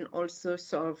 we can also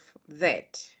solve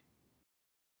that.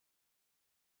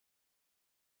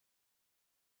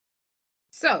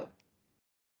 So,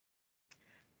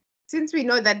 since we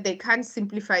know that they can't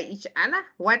simplify each other,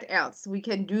 what else? We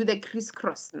can do the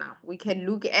crisscross now. We can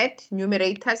look at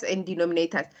numerators and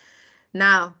denominators.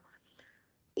 Now,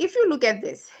 if you look at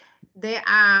this, there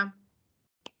are,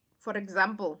 for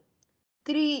example,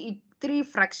 three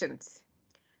fractions.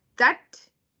 That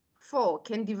 4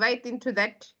 can divide into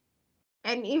that.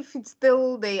 And if it's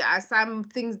still, there are some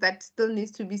things that still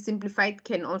needs to be simplified,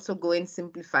 can also go and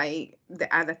simplify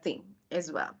the other thing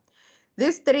as well.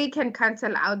 This 3 can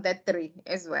cancel out that 3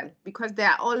 as well, because they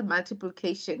are all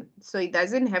multiplication. So it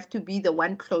doesn't have to be the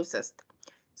one closest.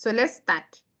 So let's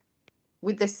start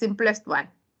with the simplest one.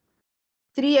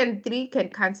 3 and 3 can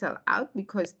cancel out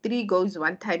because 3 goes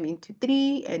 1 time into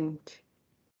 3 and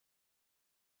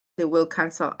they will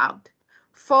cancel out.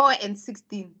 4 and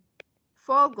 16.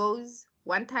 4 goes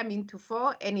 1 time into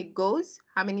 4, and it goes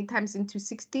how many times into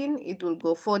 16? It will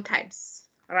go 4 times,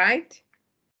 right?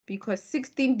 Because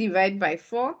 16 divided by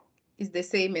 4 is the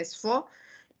same as 4.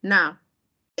 Now,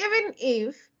 even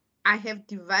if I have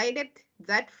divided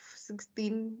that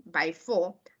 16 by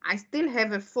 4, I still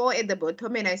have a 4 at the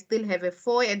bottom and I still have a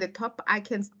 4 at the top. I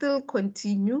can still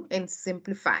continue and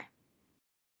simplify.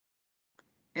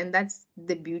 And that's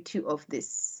the beauty of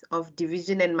this, of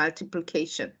division and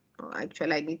multiplication. Oh,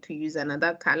 actually, I need to use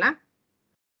another color.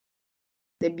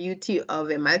 The beauty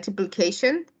of a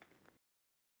multiplication.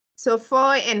 So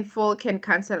 4 and 4 can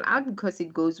cancel out because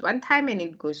it goes 1 time and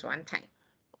it goes 1 time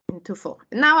into 4.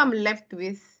 Now I'm left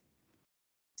with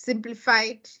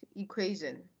simplified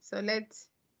equation. So let's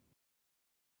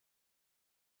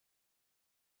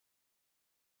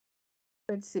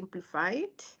simplify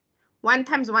it. 1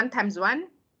 times 1 times 1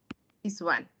 is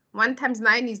 1. 1 times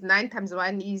 9 is 9 times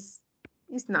 1 is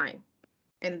 9.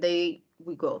 And there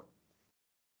we go.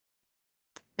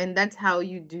 And that's how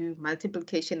you do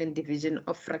multiplication and division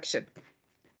of fraction.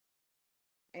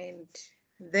 And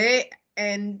there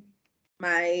and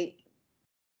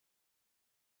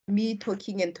me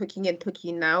talking and talking and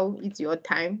talking. Now it's your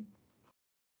time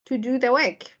to do the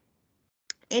work.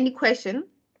 Any question?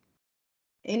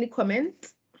 Any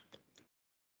comment?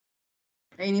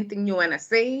 Anything you want to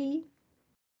say?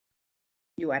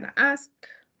 You want to ask?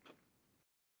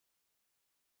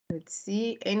 Let's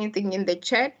see, anything in the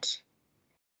chat?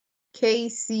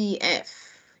 KCF.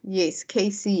 Yes,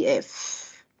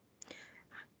 KCF.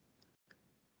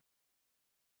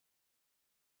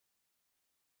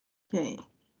 Okay.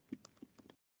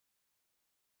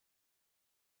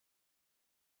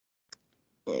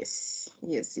 Yes,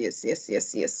 yes, yes, yes,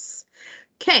 yes, yes.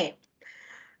 Okay.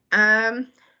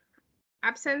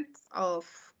 Absence of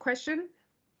question.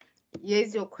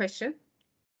 Here's your question.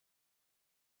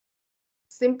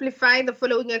 Simplify the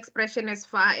following expression as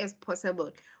far as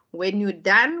possible. When you're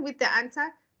done with the answer,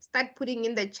 start putting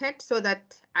in the chat so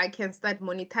that I can start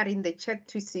monitoring the chat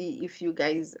to see if you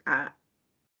guys are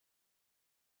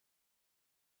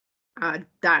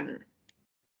done.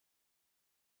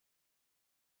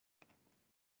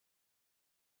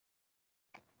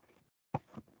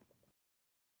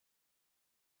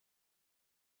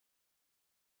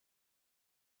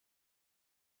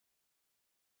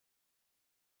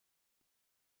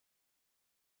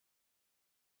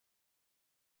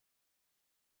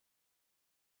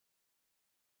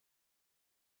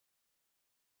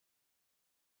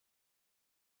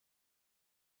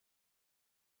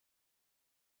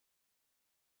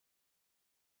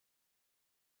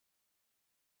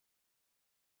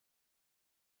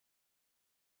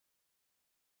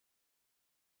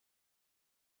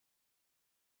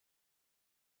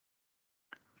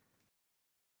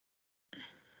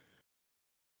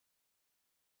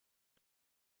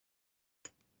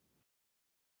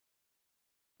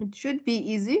 It should be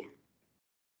easy.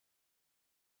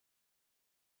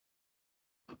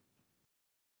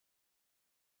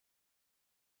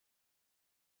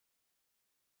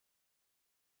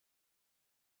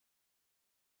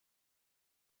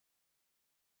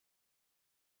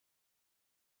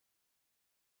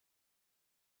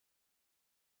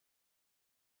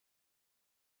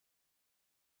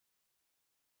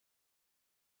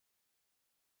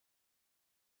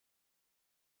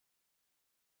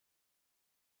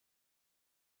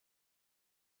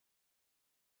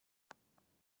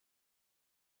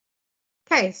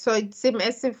 Okay, so it seems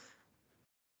as if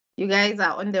you guys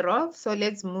are on the roll. So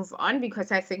let's move on, because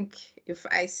I think if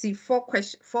I see 4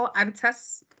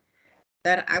 answers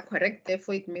that are correct,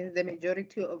 therefore it means the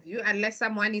majority of you, unless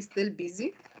someone is still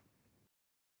busy.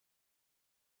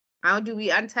 How do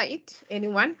we answer it?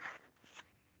 Anyone?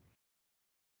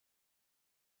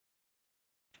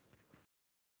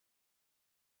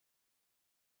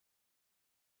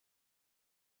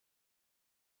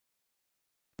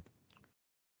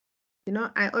 You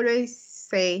know, I always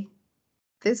say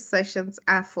these sessions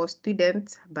are for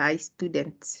students by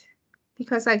students,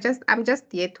 because I'm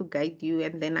just here to guide you,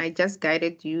 and then I just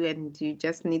guided you, and you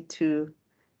just need to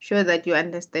show that you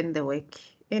understand the work.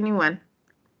 Anyone?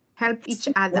 Help each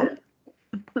other.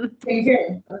 Can you hear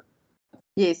me?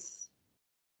 Yes.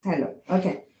 Hello.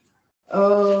 Okay.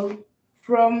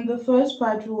 From the first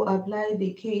part, we'll apply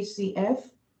the KCF.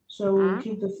 So we'll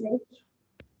keep the first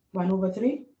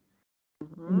 1/3.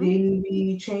 And then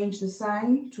we change the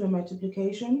sign to a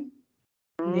multiplication.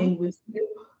 And then we flip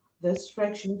this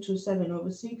fraction to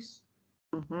 7/6.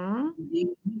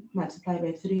 Then multiply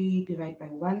by 3, divide by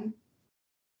 1.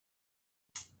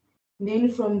 And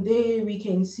then from there, we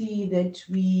can see that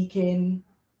we can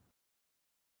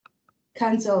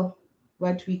cancel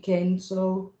what we can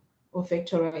solve or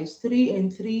factorize. 3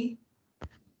 and 3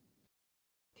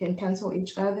 can cancel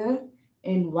each other,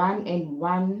 and 1 and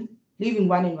 1, leaving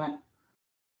 1 and 1.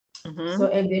 So,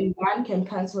 and then 1 can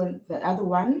cancel the other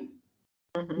one,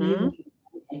 leaving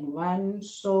 1 and 1.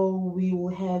 So we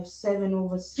will have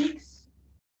 7/6.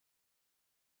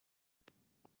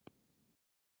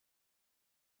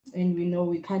 And we know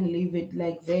we can't leave it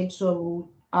like that. So we'll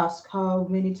ask how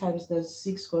many times does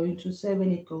 6 go into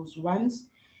 7? It goes once,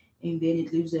 and then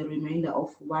it leaves a remainder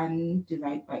of 1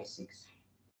 divided by 6.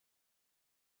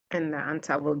 And the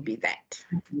answer will be that.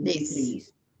 Yes. 3.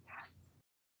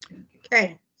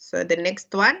 Okay, so the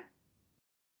next one.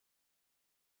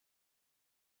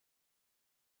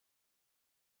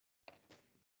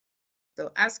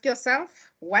 So ask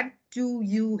yourself, what do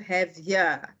you have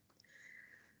here?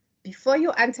 Before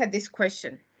you answer this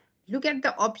question, look at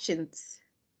the options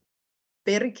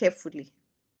very carefully,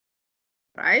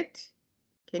 right?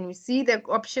 Can you see the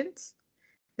options?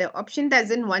 The option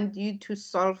doesn't want you to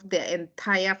solve the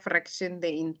entire fraction,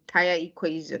 the entire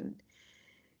equation.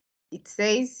 It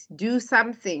says do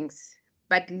some things,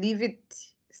 but leave it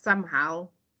somehow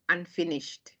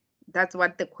unfinished. That's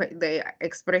what the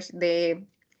expression,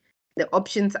 the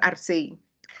options are saying.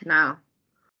 Now,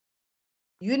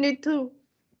 you need to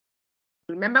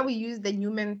remember we use the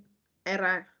Newman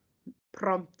error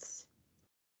prompts.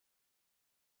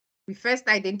 We first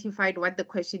identified what the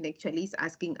question actually is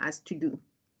asking us to do.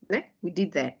 We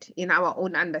did that in our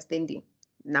own understanding.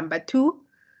 Number 2,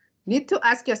 need to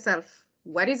ask yourself,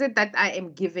 what is it that I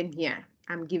am given here?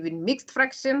 I'm given mixed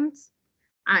fractions.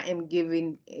 I am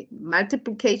given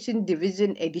multiplication,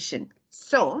 division, addition.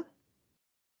 So,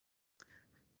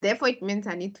 therefore, it means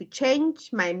I need to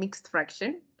change my mixed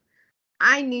fraction.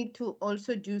 I need to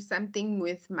also do something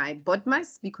with my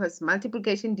BODMAS because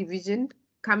multiplication, division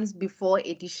comes before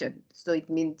addition. So it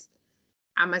means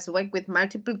I must work with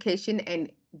multiplication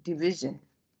and division.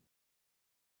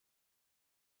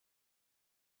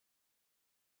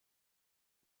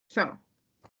 So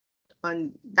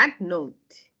on that note,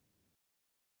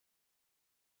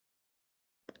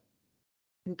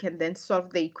 you can then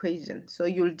solve the equation. So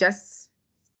you'll just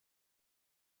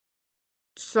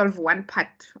solve one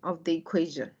part of the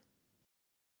equation.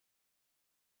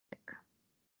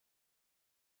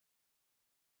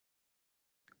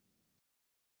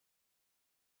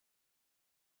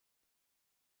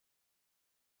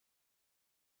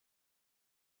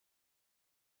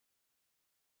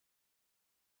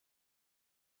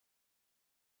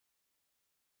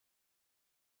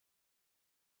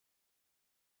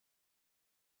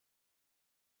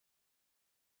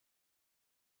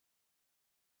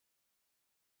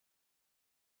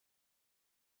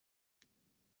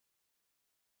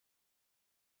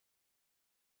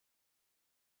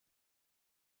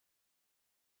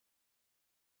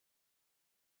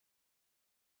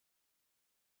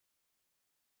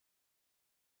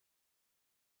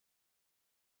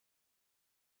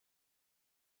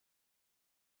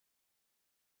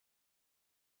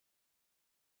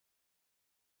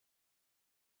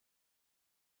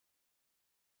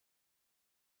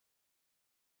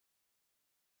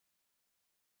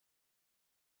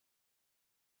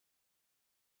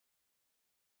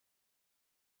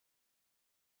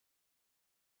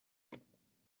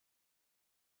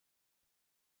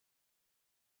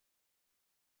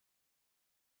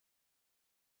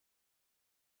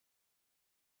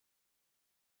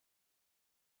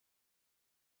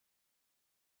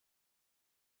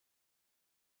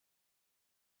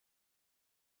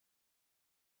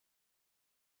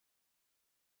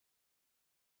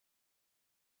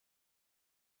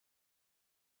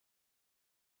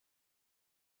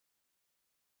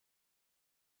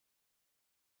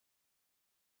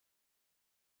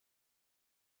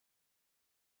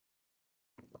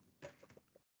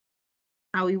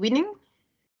 Are we winning?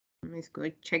 Let's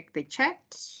go check the chat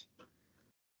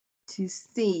to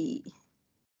see.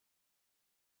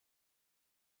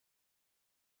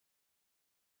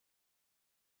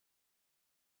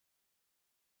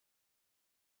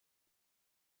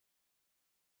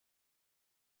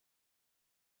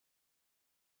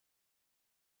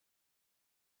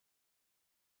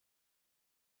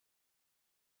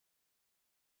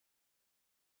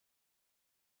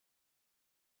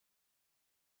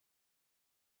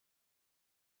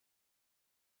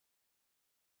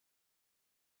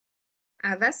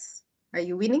 Others, are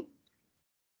you winning?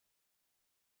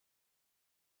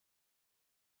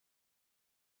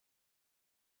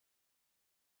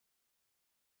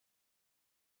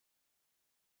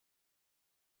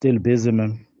 Still busy,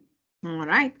 ma'am. All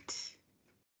right.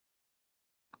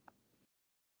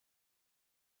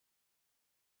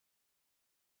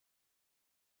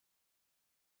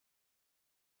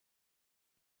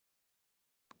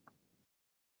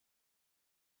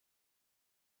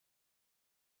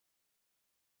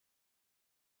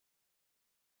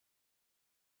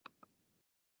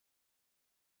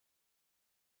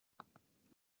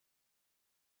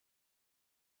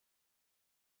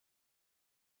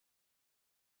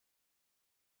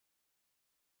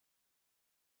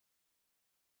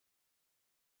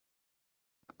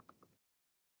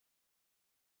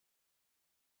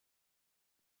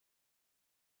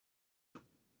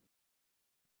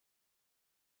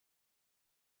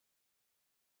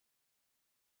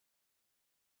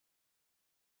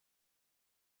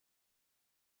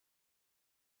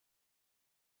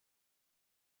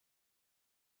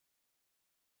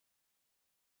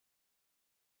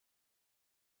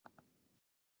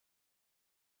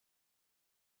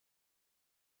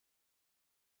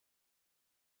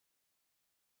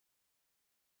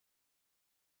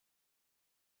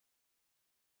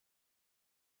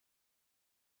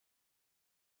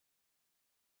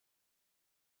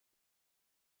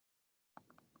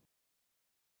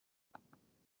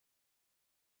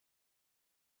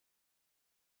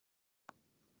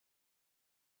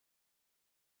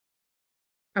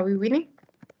 Are we winning?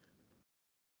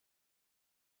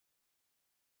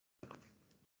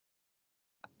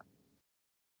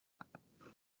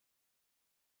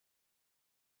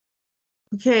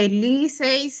 Okay, Lee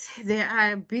says they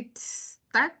are a bit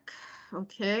stuck.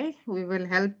 Okay, we will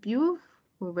help you.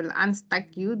 We will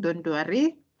unstuck you, don't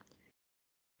worry.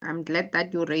 I'm glad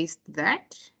that you raised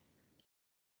that.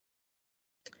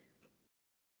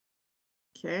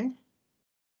 Okay.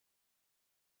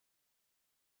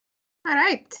 All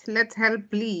right, let's help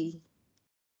Lee.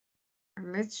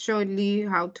 And let's show Lee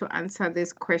how to answer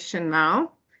this question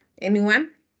now.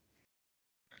 Anyone?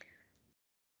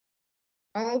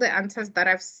 All the answers that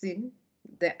I've seen,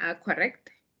 they are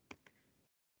correct.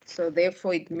 So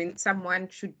therefore, it means someone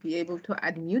should be able to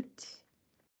unmute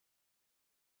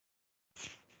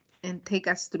and take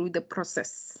us through the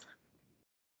process.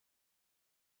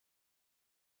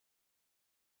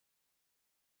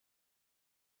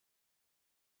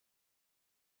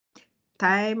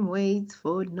 Time waits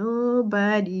for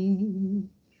nobody.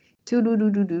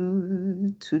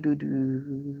 To-do-do-do-do,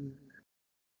 to-do-do.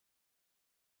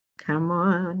 Come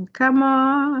on, come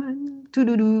on,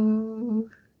 to-do-do.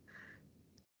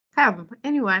 Come,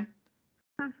 anyone?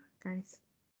 Guys.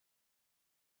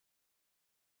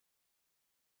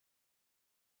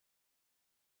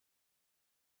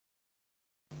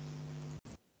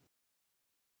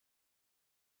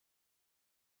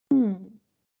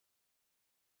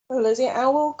 Well, Lizzie, I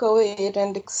will go ahead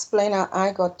and explain how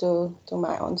I got to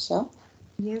my answer.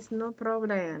 Yes, no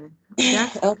problem.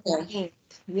 Just okay.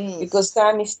 Yes. Because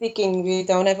time is ticking, we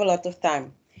don't have a lot of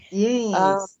time.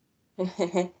 Yes.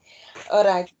 All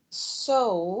right.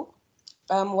 So,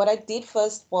 what I did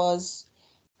first was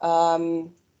the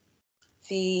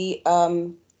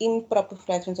improper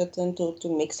fractions are turned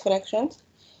to mixed fractions.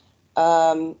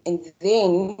 And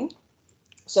then,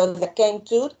 so that came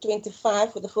to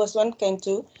 25, for the first one came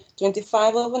to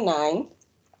 25 over 9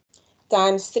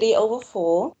 times 3 over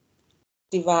 4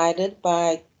 divided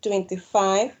by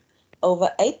 25 over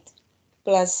 8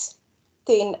 plus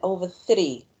 10 over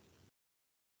 3.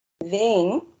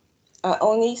 Then I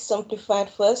only simplified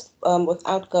first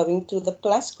without going to the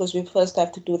plus, because we first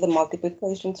have to do the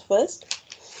multiplications first.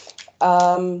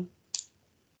 The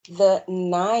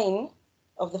 9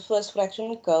 of the first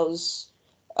fraction goes,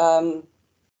 3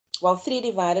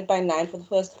 divided by 9 for the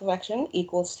first fraction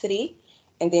equals 3.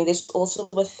 And then there's also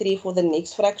a 3 for the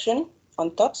next fraction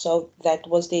on top. So that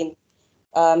was then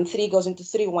 3 goes into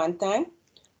 3 one time.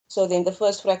 So then the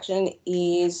first fraction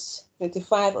is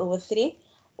 25 over 3.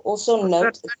 Also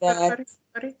note that...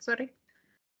 Sorry.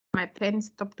 My pen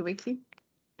stopped working.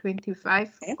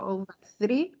 25 over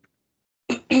 3.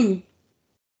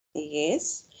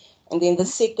 Yes. And then the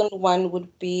second one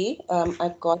would be,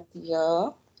 I got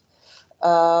here,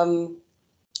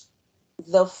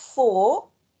 the 4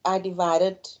 I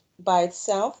divided by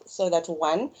itself, so that's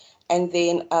 1. And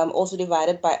then also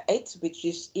divided by 8, which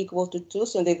is equal to 2.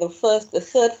 So then the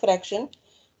third fraction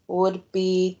would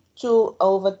be 2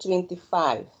 over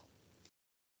 25.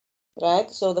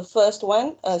 Right? So the first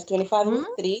one is 25 over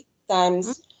 3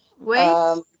 times...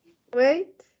 Wait.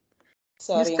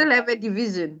 Sorry. You still have a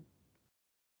division.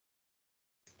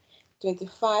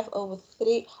 25 over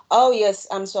 3. Oh, yes,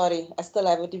 I'm sorry. I still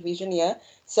have a division here.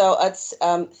 So it's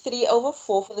 3 over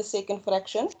 4 for the second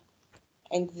fraction.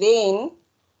 And then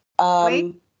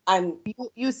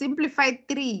you simplified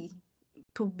 3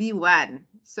 to be 1.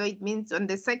 So it means on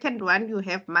the second one, you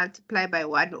have multiply by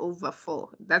 1 over 4.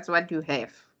 That's what you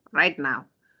have right now.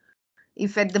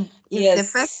 If the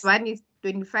first one is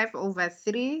 25 over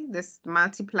 3, this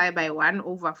multiply by 1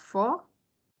 over 4.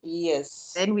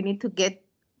 Yes. Then we need to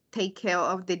take care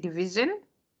of the division.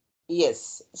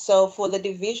 Yes. So for the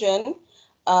division,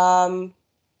 I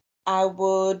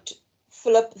would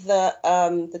flip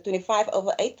the 25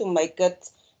 over 8 to make it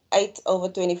 8 over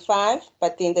 25,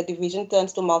 but then the division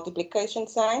turns to multiplication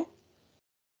sign.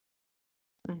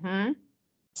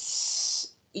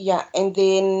 Yeah, and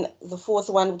then the fourth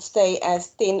one would stay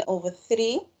as 10 over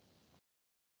 3.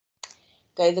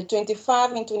 Okay, the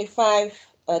 25 and 25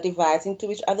 divides into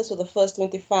each other. So the first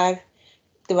 25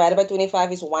 divided by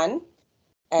 25 is 1.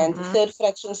 And the third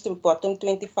fraction to bottom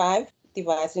 25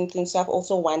 divides into itself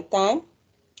also 1 time.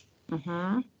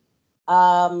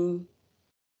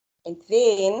 And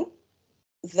then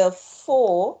the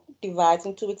 4 divides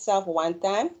into itself 1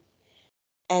 time.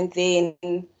 And then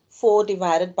 4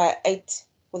 divided by 8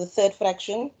 for the third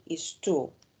fraction is 2.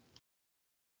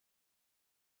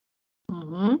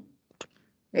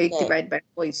 8 divided by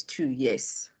 4 is 2,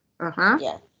 yes.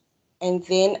 Yeah. And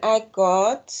then I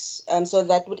got, so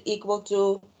that would equal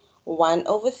to 1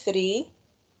 over 3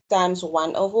 times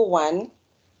 1 over 1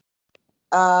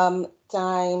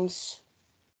 times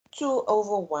 2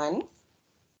 over 1.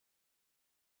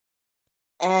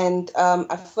 And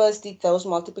I first did those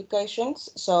multiplications.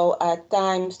 So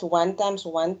times 1 times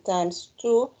 1 times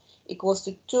 2 equals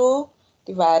to 2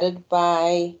 divided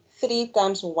by 3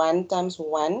 times 1 times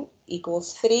 1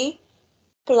 equals 3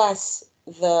 plus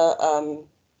the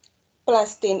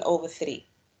plus 10 over 3.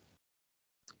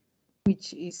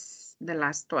 Which is the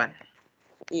last one.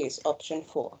 Yes, option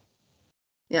 4.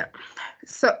 Yeah.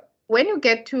 So when you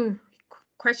get to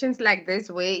questions like this,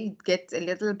 where it gets a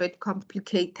little bit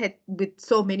complicated with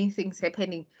so many things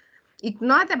happening,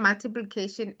 ignore the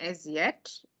multiplication as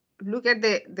yet. Look at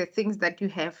the things that you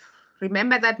have.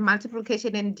 Remember that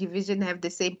multiplication and division have the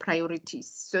same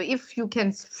priorities. So if you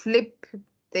can flip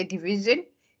the division,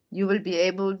 you will be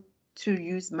able to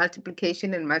use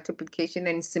multiplication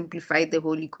and simplify the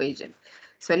whole equation.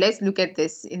 So let's look at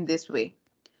this in this way.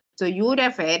 So you would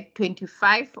have had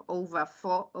 25 over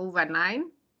 4 over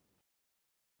 9,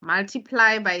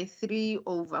 multiply by 3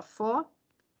 over 4,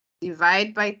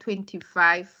 divide by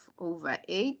 25 over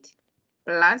 8,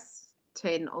 plus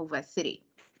 10 over 3.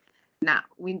 Now,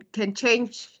 we can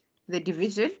change the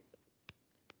division.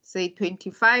 Say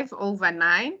 25 over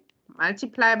 9,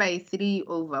 multiply by 3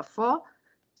 over 4,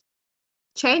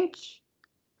 change,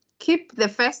 keep the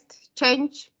first,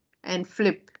 change, and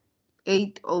flip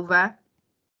 8 over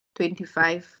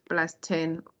 25 plus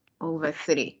 10 over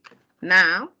 3.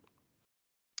 Now,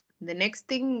 the next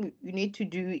thing you need to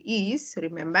do is,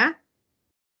 remember,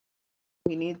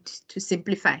 we need to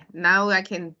simplify. Now I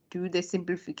can do the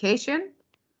simplification.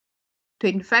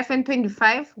 25 and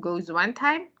 25 goes one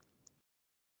time.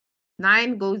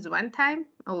 9 goes one time.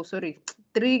 Oh, sorry.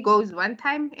 3 goes one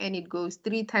time, and it goes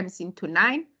 3 times into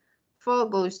 9. 4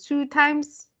 goes 2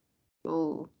 times.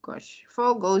 Oh, gosh.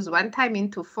 4 goes one time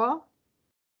into 4.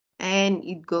 And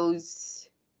it goes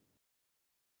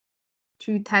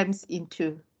 2 times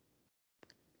into.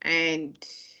 And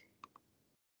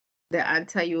the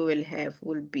answer you will have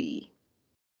will be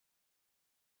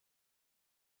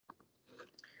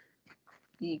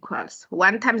equals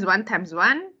 1 times 1 times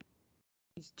 1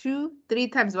 is 2. 3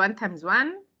 times 1 times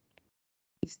 1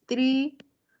 is 3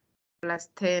 plus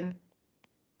 10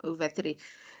 over 3.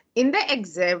 In the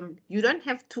exam, you don't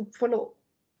have to follow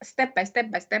step by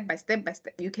step by step by step by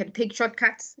step. You can take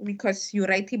shortcuts because you're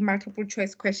writing multiple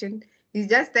choice question. It's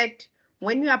just that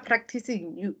when you are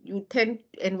practicing, you tend,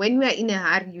 and when you are in a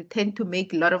hurry, you tend to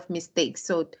make a lot of mistakes.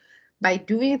 So by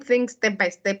doing things step by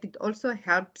step, it also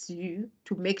helps you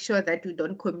to make sure that you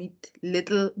don't commit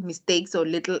little mistakes or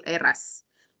little errors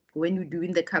when you're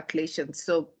doing the calculations.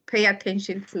 So pay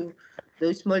attention to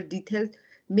those small details.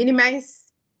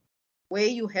 Minimize where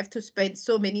you have to spend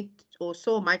so many or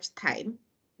so much time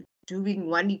doing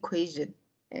one equation,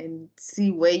 and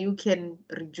see where you can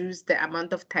reduce the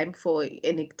amount of time for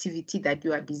an activity that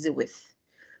you are busy with,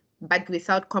 but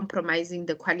without compromising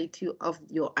the quality of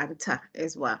your answer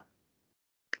as well.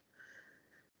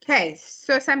 Okay,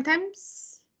 so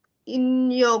sometimes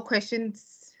in your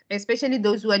questions, especially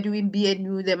those who are doing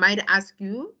BNU, they might ask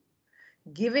you,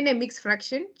 given a mixed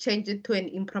fraction, change it to an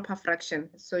improper fraction.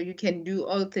 So you can do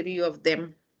all three of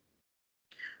them.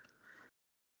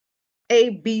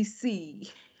 A, B,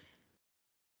 C.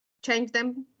 Change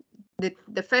them,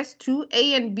 the first two,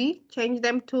 A and B, change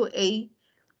them to an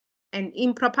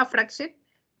improper fraction.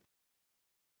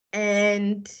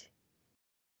 And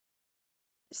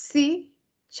C,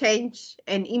 change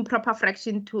an improper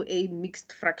fraction to a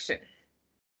mixed fraction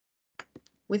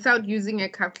without using a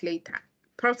calculator.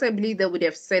 Possibly they would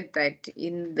have said that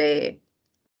in the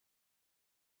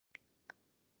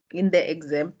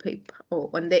exam paper or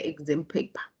on the exam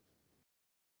paper.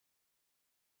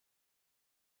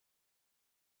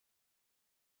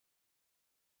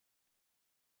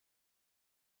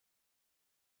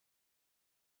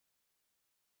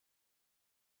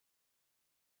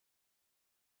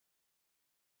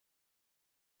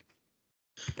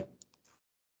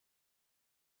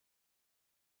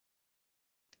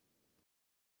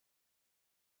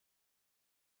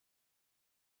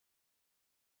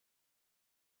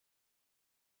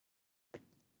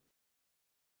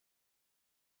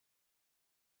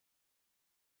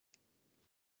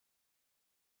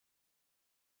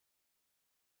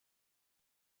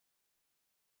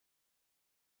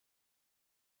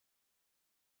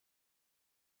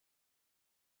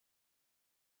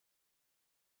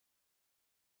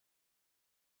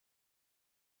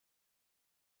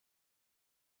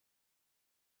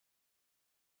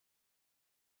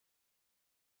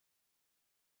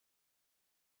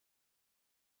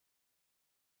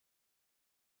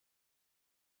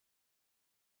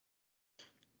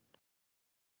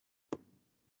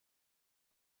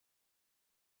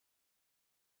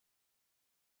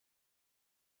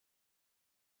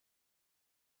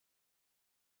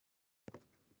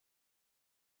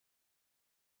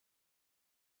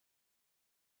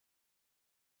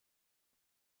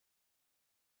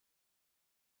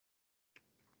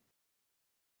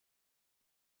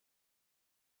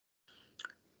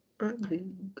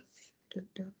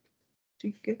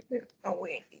 Together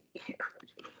away.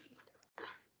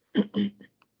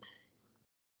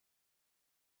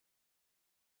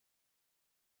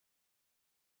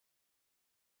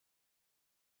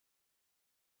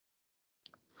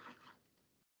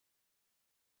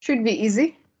 Should be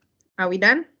easy. Are we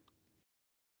done?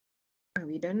 Are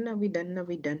we done? Are we done? Are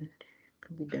we done?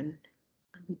 Are we done?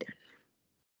 Are we done?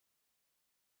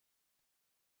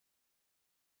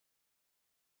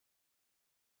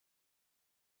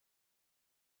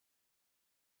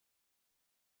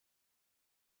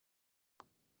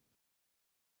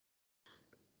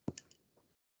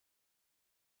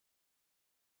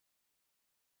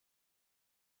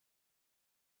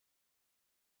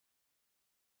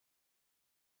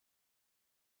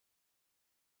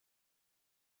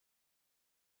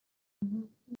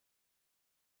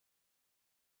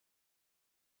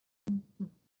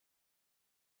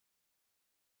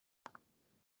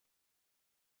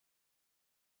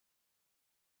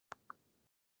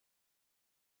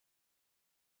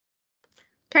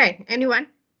 Okay, anyone?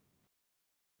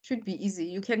 Should be easy.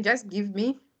 You can just give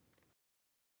me.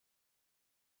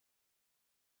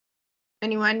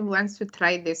 Anyone who wants to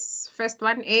try this? First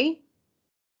one, A.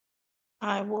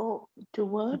 I will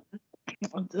do it.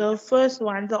 The first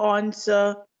one, the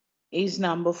answer is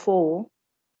number 4.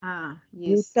 You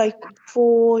Yes. take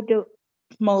 4,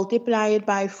 multiply it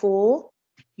by 4.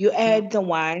 You add the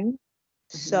 1.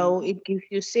 So it gives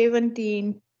you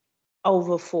 17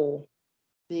 over 4.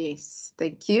 Yes,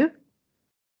 thank you.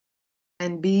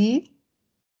 And B.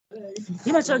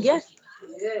 Can I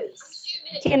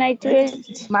do it?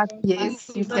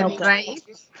 Yes, you can try it.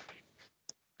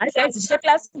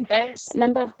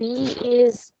 Number B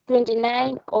is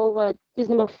 29 over, is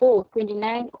number 4,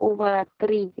 29 over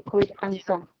 3, the correct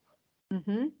answer.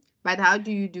 But how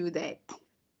do you do that?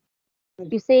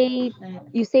 You say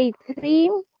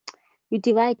 3, you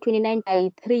divide 29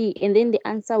 by 3, and then the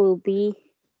answer will be,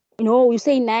 you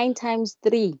say 9 times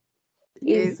 3.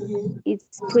 Yes.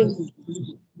 It's 20.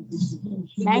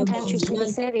 9 times 2 is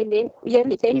 27, then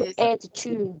you add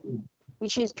 2,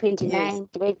 which is 29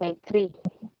 divided by 3.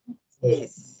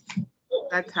 Yes,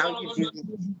 that's how you do it.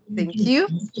 Thank you.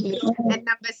 And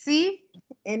number C,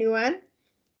 anyone?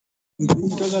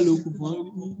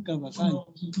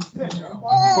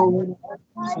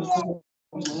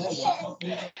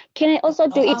 Can I also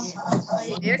do it?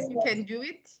 Yes, you can do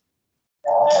it.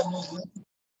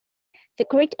 The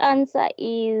correct answer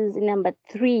is number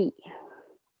 3.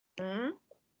 Mm.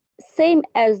 Same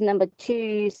as number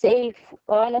 2.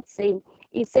 Not same.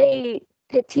 It's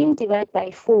 13 divided by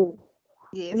 4,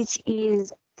 Yes. which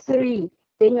is 3.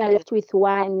 Then you are left with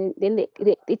 1. Then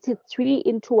it's a 3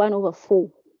 into 1 over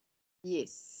 4.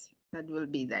 Yes, that will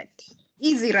be that.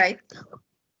 Easy, right?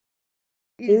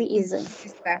 Very easy. Easy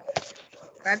stuff.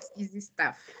 That's easy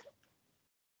stuff.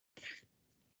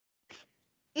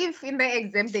 If in the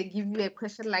exam they give you a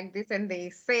question like this and they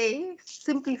say,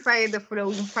 simplify the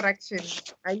following fraction,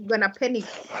 are you gonna panic?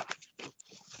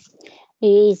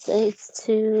 Yes, it's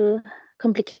too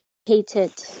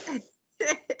complicated.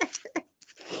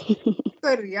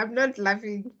 Sorry, I'm not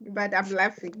laughing, but I'm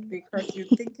laughing because you're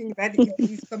thinking that it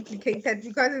is complicated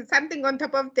because it's something on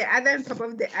top of the other, on top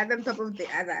of the other, on top of the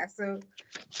other. So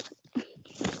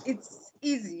it's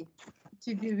easy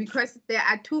to do because there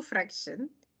are 2 fractions.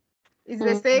 It's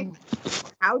the same.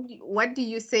 What do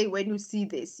you say when you see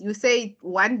this? You say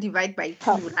 1 divided by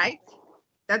 2, right?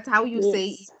 That's how you say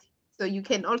it. So you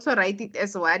can also write it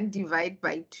as 1 divided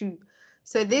by 2.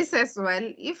 So this as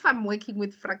well, if I'm working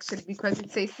with fraction, because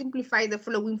it says simplify the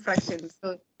following fractions.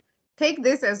 So take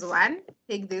this as 1,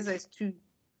 take this as 2.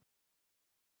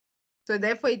 So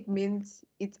therefore it means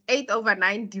it's 8 over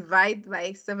 9 divided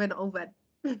by 7 over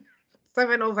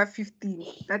 15.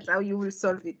 That's how you will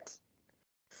solve it.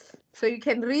 So you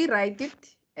can rewrite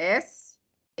it as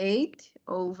 8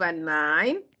 over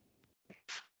 9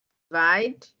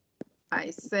 divided by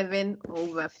 7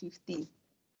 over 15.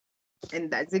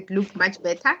 And does it look much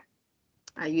better?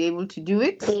 Are you able to do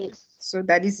it? Yes. So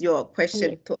that is your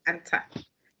question to answer.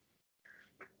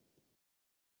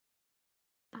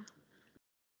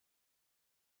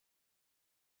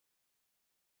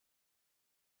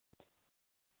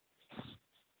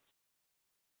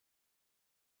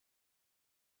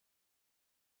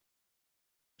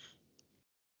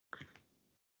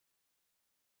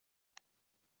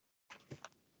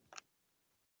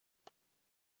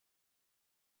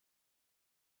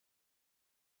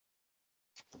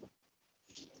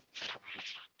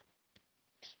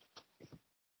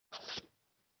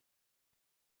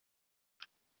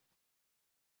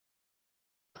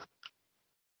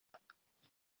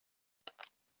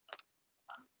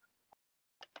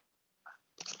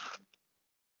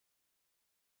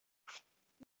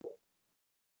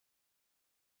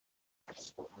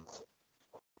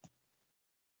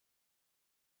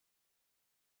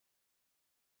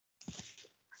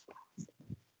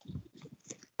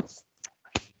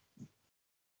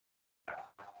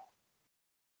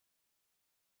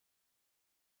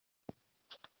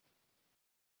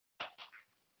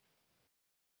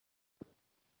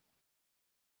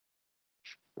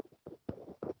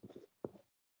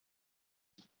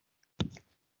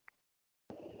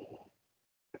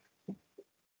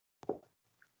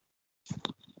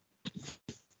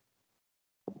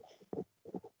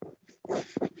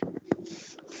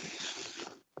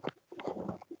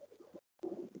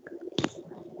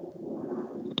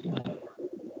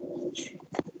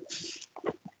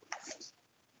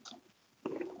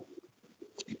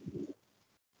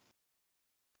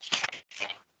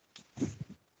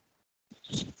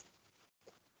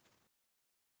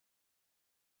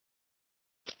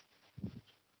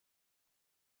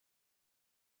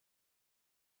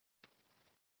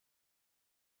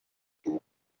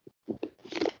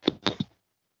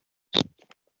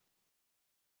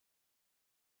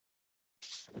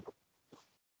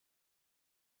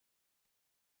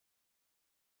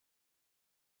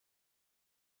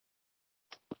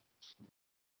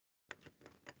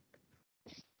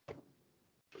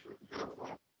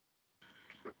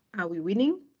 Are we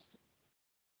winning?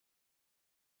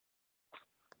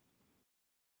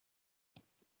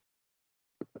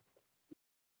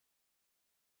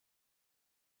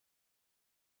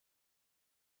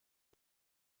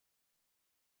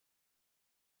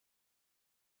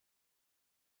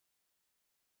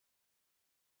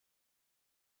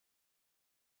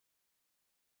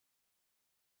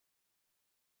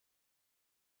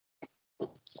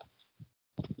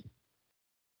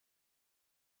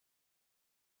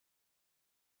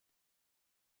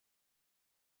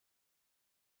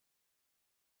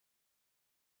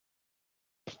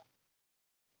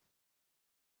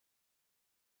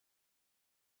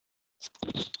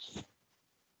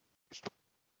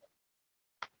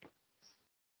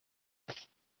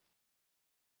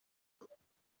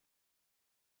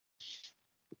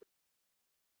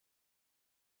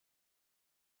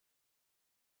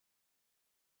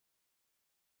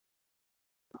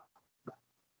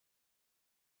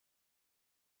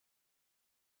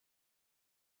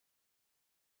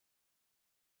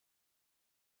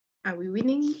 Are we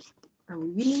winning? Are we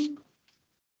winning?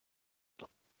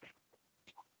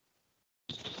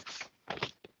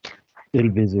 Still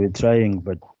busy. We're trying,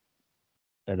 but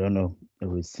I don't know if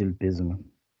we're still busy, man.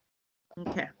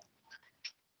 Okay.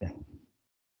 Yeah.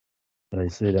 But I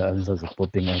say the answers are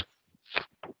popping up.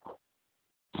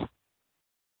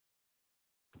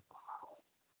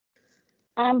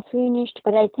 I'm finished,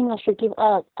 but I think I should give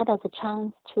others a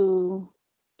chance to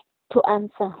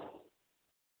answer.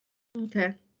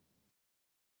 Okay.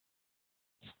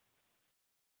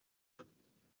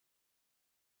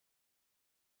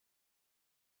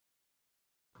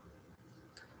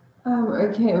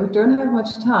 Okay, we don't have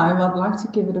much time. I'd like to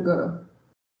give it a go.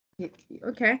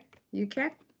 Okay, you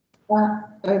can.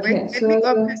 Okay, When we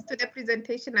go past to the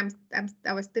presentation,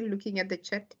 I was still looking at the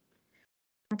chat.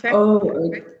 Okay. Oh,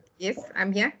 okay. Yes,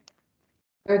 I'm here.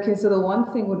 Okay, so the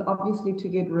one thing would obviously to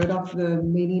get rid of the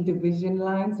many division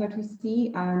lines that we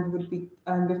see, and would be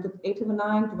if it's 8 over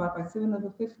 9 divided by 7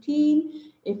 over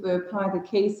 15. If we apply the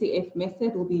KCF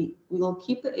method, we'll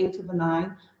keep the 8 over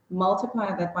 9,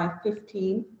 multiply that by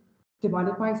 15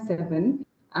 divided by 7,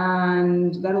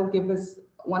 and that'll give us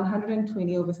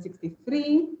 120 over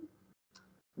 63.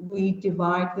 We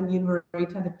divide the numerator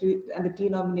and the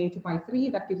denominator by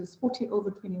 3. That gives us 40 over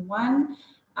 21.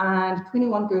 And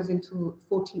 21 goes into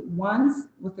 41s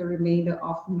with a remainder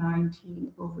of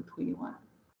 19 over 21.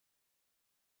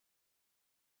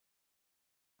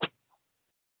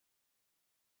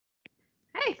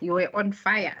 Hey, you were on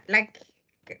fire. Like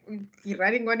you're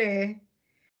driving on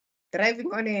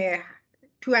a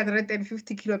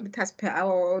 250 kilometers per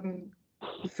hour on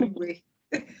the freeway.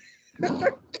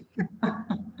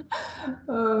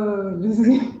 Oh,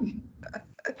 Lizzie.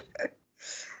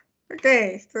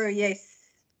 Okay, so yes,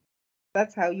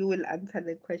 that's how you will answer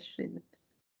the question.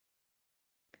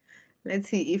 Let's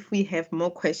see if we have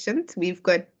more questions. We've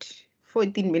got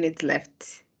 14 minutes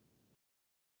left.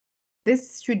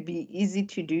 This should be easy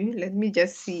to do. Let me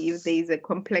just see if there is a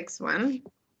complex one.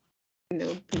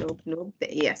 Nope.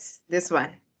 Yes, this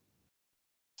one.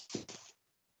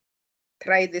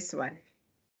 Try this one.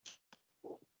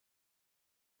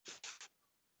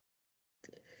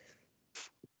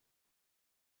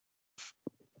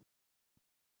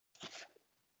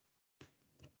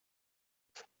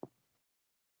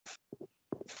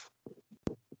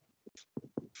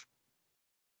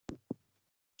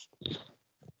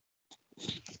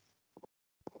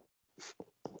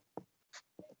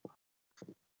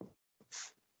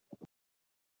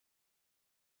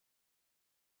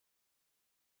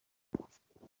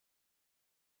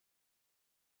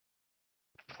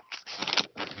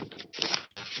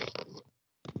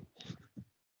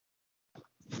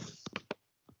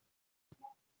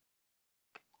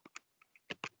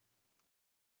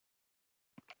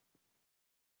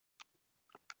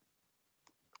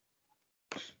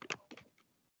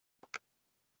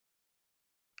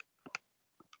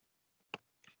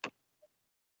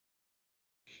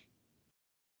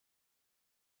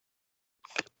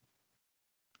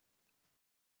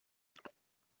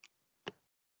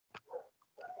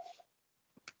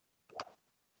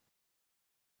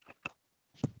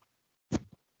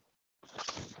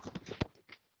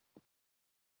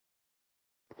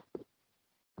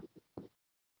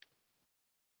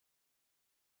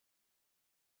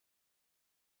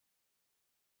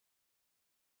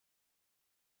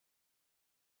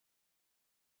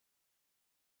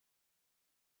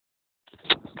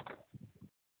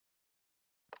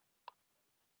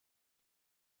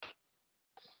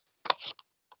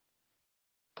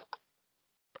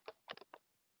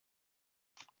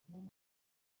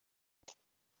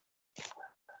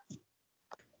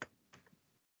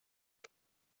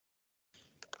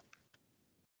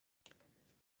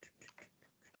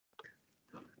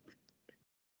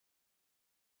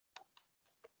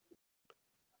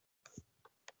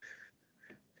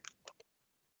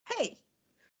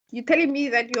 You're telling me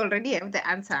that you already have the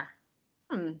answer.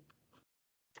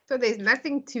 So there's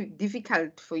nothing too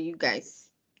difficult for you guys.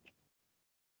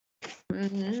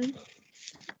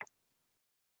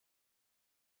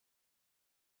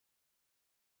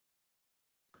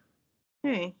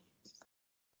 Okay.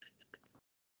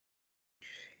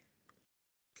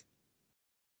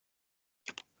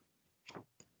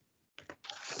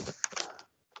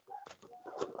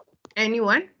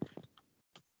 Anyone?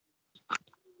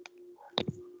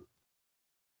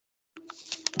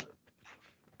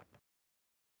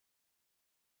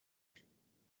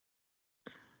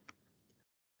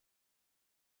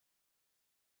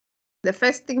 The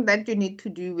first thing that you need to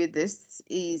do with this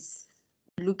is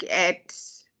look at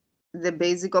the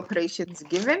basic operations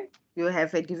given. You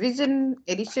have a division,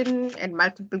 addition, and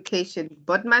multiplication.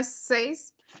 BODMAS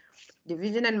says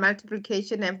division and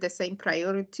multiplication have the same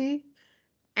priority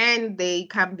and they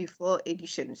come before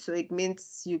addition. So it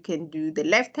means you can do the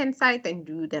left-hand side and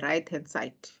do the right-hand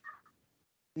side,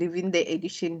 leaving the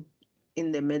addition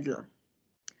in the middle.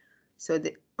 So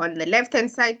on the left-hand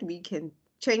side, we can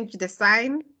change the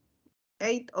sign.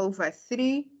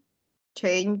 8/3,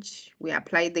 change, we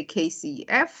apply the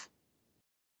KCF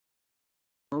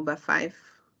over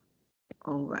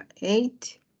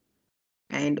 5/8.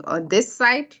 And on this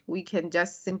side, we can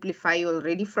just simplify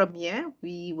already from here.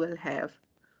 We will have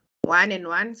 1 and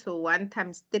 1, so 1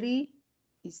 times 3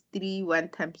 is 3, 1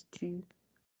 times 2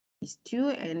 is 2,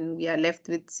 and we are left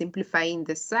with simplifying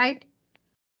this side.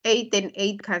 8 and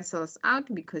 8 cancels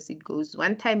out because it goes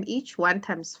 1 time each. 1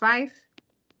 times 5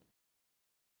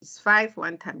 is 5,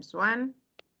 1 times 1.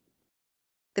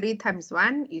 3 times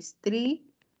 1 is 3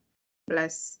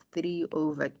 plus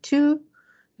 3/2.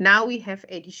 Now we have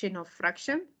addition of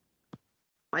fraction.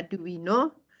 What do we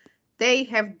know? They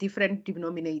have different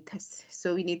denominators.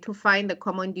 So we need to find the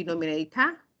common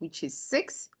denominator, which is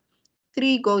 6.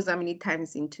 3 goes how many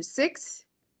times into 6?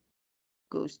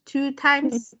 Goes 2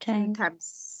 times. 2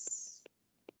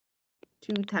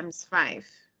 times 5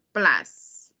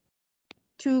 plus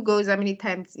 2 goes how many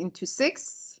times into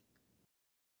 6?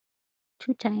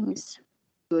 2 times.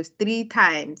 Goes 3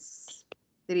 times.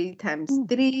 3 times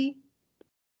 3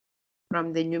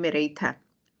 from the numerator.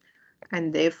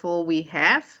 And therefore we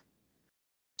have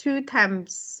 2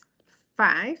 times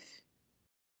 5,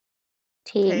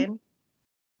 10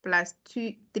 plus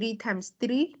 3 times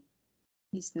 3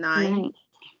 is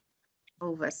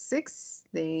 9/6.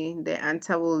 Then the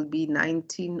answer will be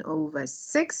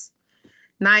 19/6.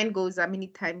 9 goes how many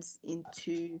times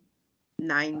into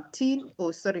 19?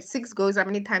 Oh, sorry, 6 goes how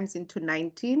many times into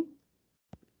 19?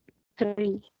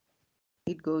 3.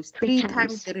 It goes 3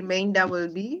 times. The remainder will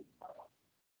be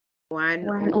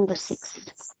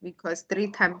 1/6. Because 3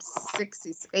 times 6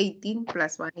 is 18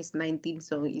 plus 1 is 19.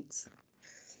 So it's...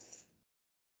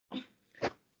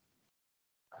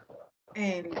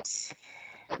 And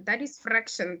that is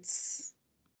fractions.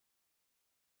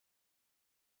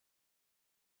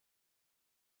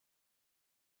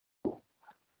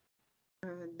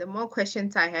 The more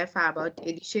questions I have are about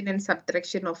addition and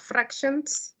subtraction of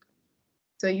fractions.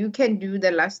 So you can do the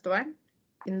last one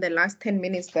in the last 10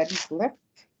 minutes that is left.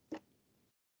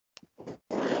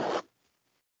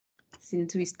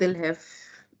 Since we still have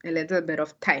a little bit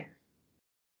of time.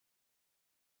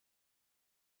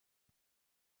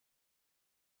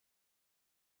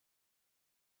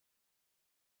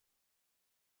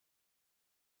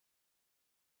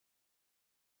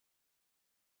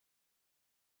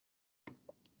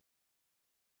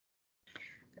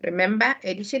 Remember,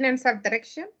 addition and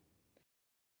subtraction.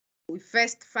 We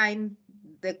first find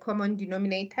the common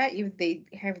denominator. If they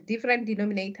have different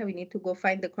denominator, we need to go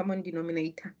find the common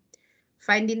denominator.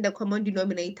 Finding the common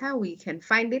denominator, we can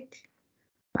find it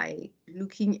by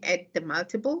looking at the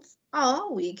multiples,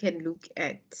 or we can look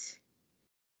at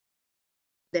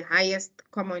the highest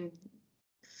common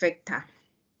factor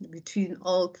between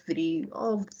all three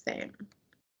of them.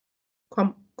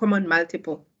 Common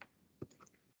multiple.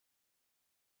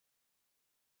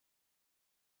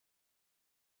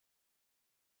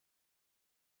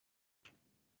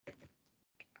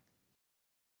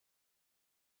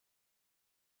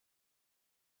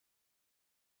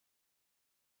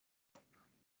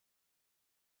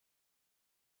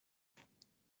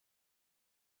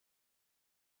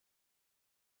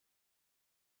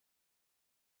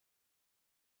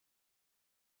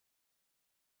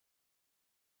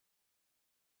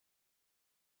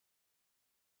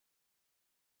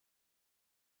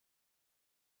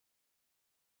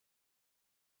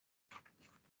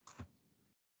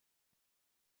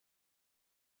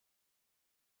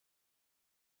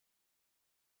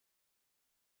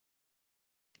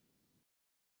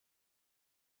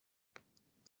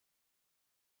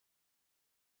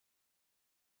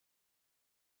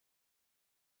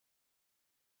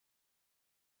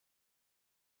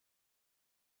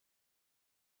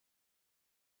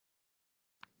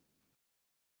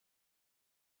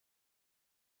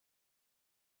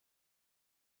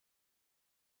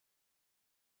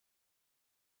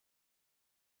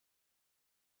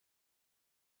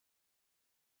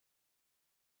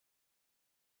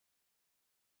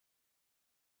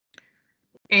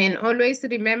 And always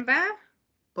remember,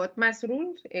 BODMAS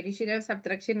rule, addition and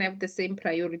subtraction have the same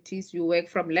priorities. You work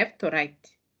from left to right.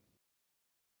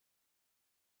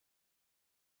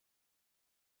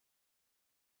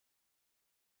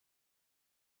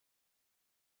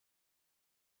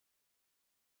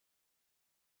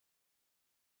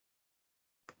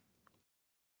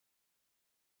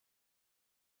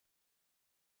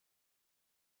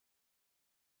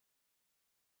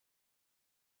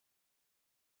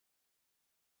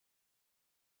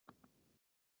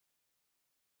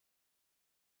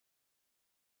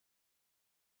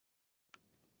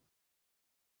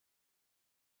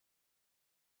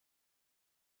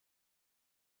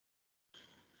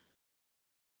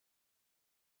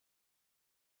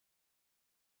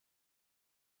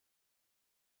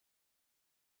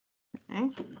 Okay.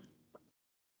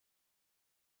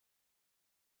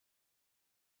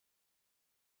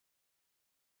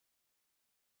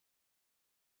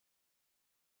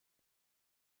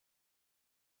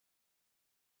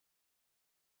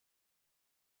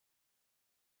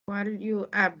 While you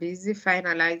are busy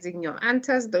finalizing your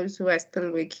answers, those who are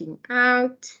still working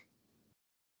out,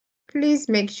 please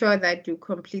make sure that you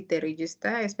complete the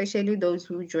register, especially those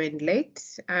who joined late.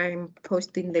 I'm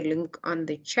posting the link on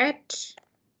the chat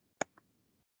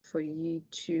for you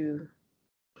to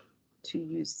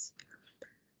use.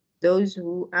 Those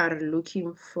who are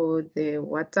looking for the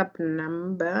WhatsApp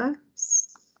number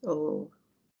or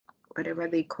whatever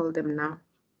they call them now,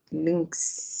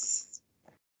 links.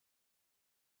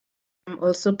 I'm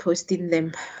also posting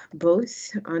them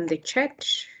both on the chat.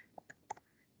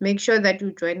 Make sure that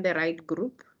you join the right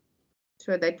group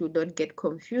so that you don't get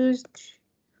confused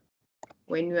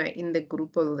when you are in the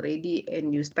group already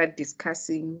and you start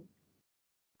discussing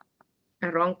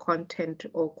wrong content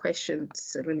or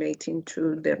questions relating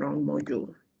to the wrong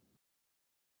module.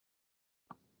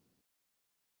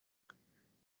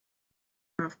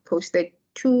 I've posted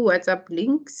 2 WhatsApp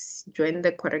links. Join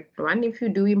the correct one. If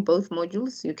you're doing both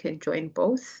modules, you can join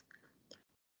both.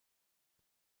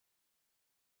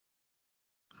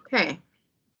 Okay.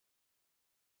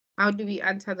 How do we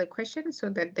answer the question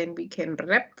so that then we can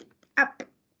wrap up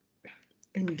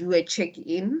and do a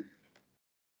check-in?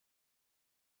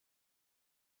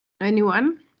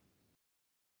 Anyone?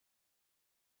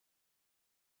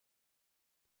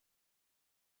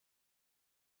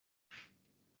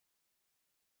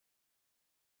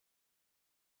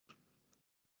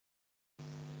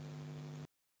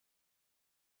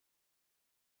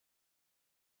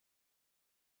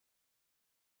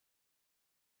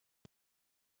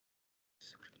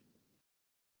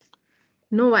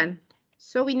 No one.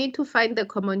 So we need to find the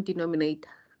common denominator.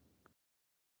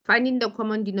 Finding the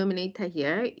common denominator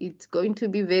here, it's going to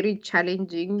be very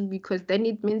challenging because then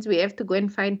it means we have to go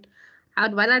and find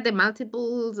out what are the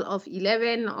multiples of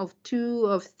 11, of 2,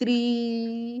 of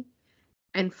 3,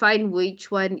 and find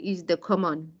which one is the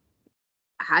common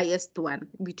highest one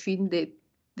between the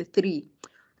 3.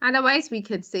 Otherwise, we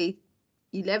can say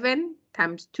 11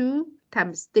 times 2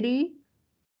 times 3.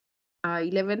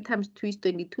 11 times 2 is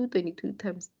 22. 22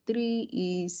 times 3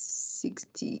 is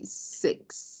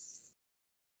 66.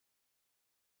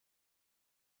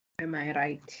 Am I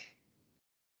right?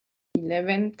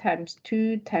 11 times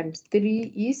 2 times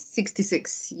 3 is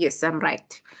 66. Yes, I'm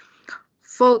right.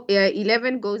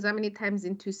 11 goes how many times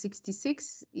into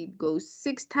 66? It goes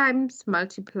 6 times,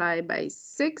 multiplied by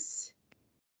 6.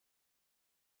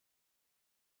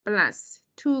 Plus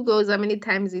 2 goes how many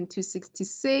times into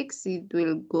 66? It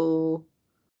will go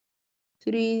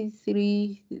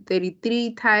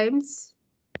 33 times.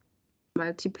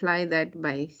 Multiply that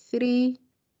by 3.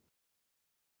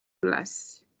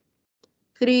 Plus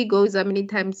 3 goes how many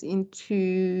times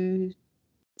into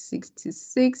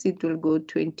 66? It will go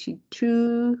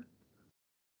 22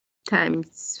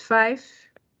 times 5.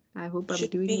 I hope I'm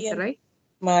doing it right.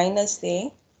 Minus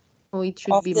there. Oh, it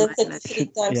should be minus. 33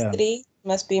 times 3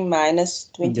 must be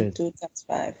minus 22 times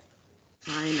 5.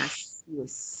 Minus,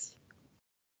 yes.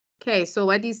 Okay, so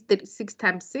what is 6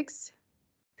 times 6?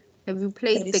 Have you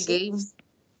played 36. The game?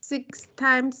 6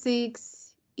 times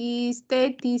 6 is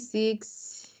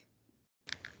 36.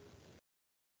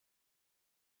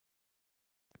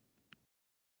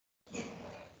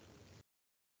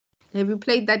 Have you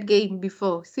played that game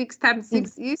before? 6 times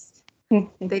 6 is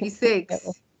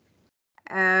 36.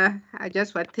 I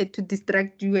just wanted to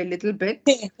distract you a little bit.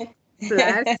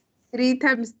 Plus 3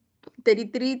 times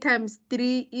 33 times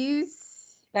 3 is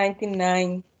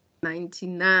 99.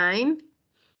 99.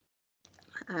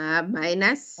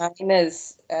 Minus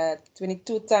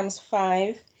 22 times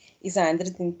 5 is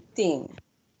 110.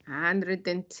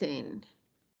 110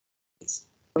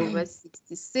 over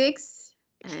 66.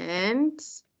 And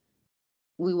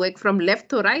we work from left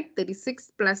to right.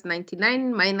 36 plus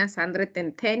 99 minus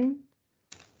 110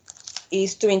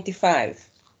 is 25.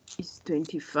 Is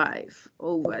 25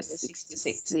 over 66.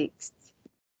 66.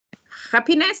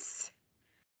 Happiness.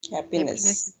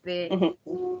 Happiness.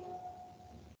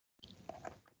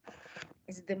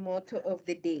 Is the motto of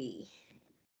the day.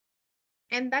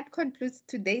 And that concludes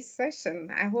today's session.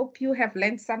 I hope you have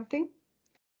learned something.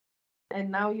 And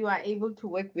now you are able to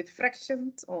work with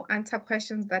fractions or answer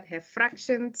questions that have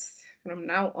fractions from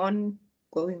now on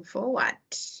going forward.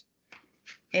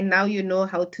 And now you know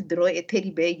how to draw a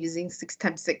teddy bear using 6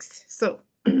 times 6. So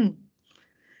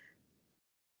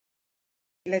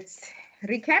let's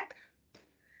recap.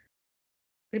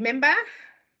 Remember,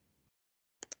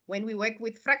 when we work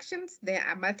with fractions, there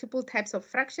are multiple types of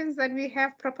fractions that we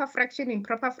have: proper fraction,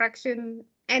 improper fraction,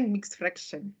 and mixed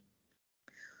fraction.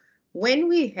 When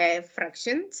we have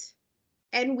fractions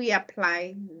and we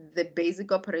apply the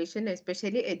basic operation,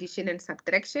 especially addition and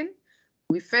subtraction,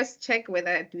 we first check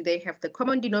whether do they have the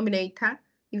common denominator.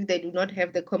 If they do not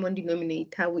have the common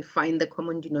denominator, we find the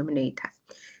common denominator.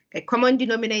 A common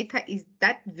denominator is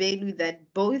that value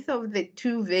that both of the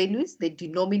two values, the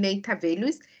denominator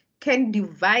values, can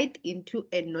divide into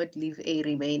and not leave a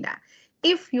remainder.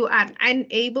 If you are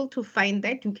unable to find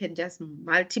that, you can just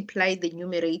multiply the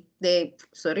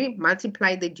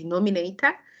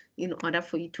denominator in order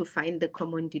for you to find the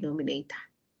common denominator.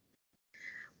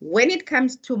 When it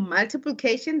comes to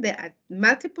multiplication, there are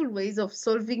multiple ways of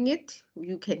solving it.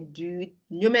 You can do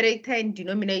numerator and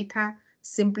denominator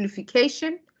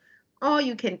simplification, or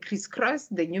you can crisscross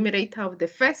the numerator of the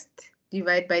first,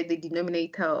 divide by the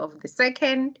denominator of the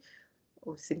second,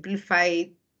 or simplify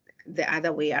the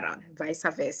other way around, vice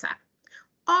versa.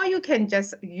 Or you can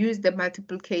just use the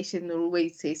multiplication rule where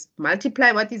it says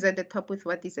multiply what is at the top with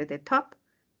what is at the top,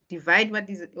 divide what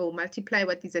is, or multiply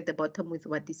what is at the bottom with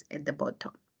what is at the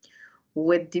bottom.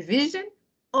 With division,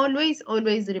 always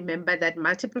remember that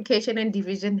multiplication and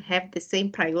division have the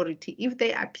same priority. If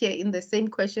they appear in the same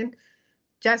question,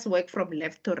 just work from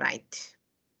left to right.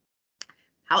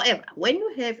 However, when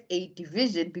you have a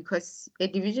division, because a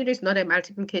division is not a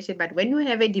multiplication, but when you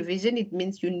have a division, it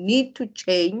means you need to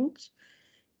change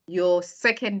your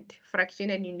second fraction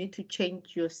and you need to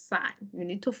change your sign. You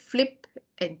need to flip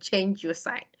and change your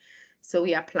sign. So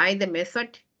we apply the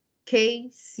method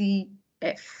KCF.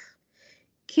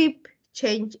 Keep,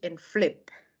 change, and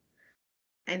flip,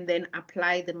 and then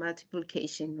apply the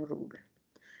multiplication rule.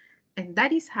 And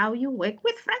that is how you work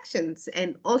with fractions.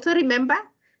 And also remember,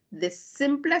 the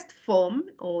simplest form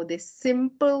or the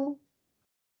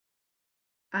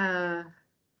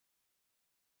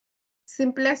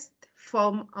simplest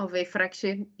form of a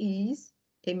fraction is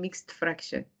a mixed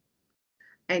fraction.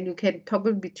 And you can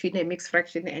toggle between a mixed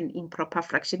fraction and improper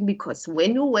fraction, because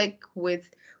when you work with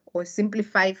or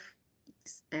simplify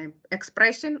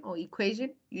expression or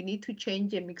equation, you need to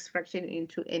change a mixed fraction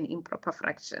into an improper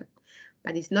fraction.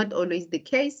 But it's not always the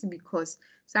case, because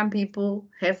some people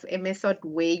have a method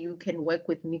where you can work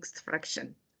with mixed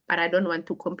fraction. But I don't want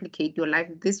to complicate your life.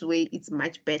 This way it's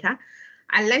much better.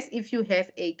 Unless if you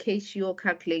have a Casio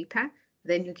calculator,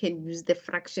 then you can use the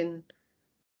fraction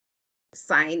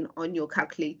sign on your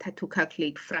calculator to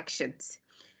calculate fractions.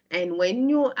 And when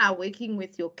you are working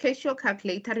with your Casio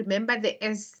calculator, remember the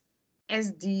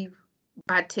SD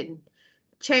button.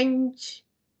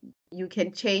 You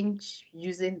can change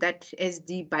using that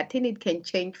SD button. It can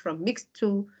change from mixed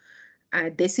to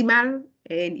decimal,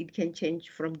 and it can change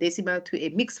from decimal to a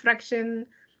mixed fraction.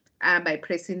 By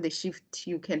pressing the shift,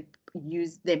 you can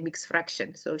use the mixed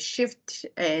fraction. So shift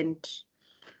and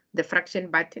the fraction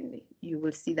button, you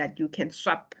will see that you can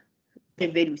swap the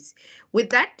values. With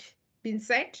that being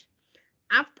said,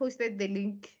 I've posted the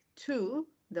link to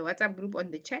the WhatsApp group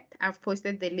on the chat. I've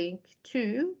posted the link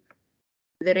to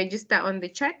the register on the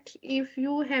chat. If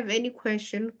you have any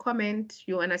question, comment,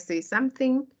 you want to say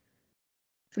something,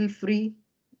 feel free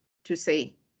to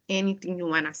say anything you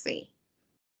want to say.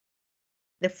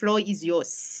 The floor is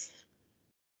yours.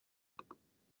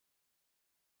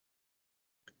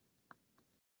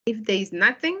 If there is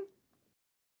nothing,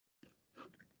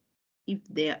 if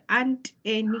there aren't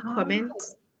any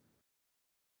comments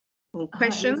or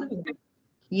questions,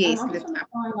 yes. I just want to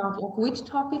find out, which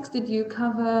topics did you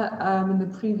cover in the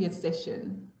previous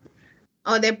session?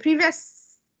 Oh, the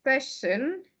previous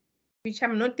session, which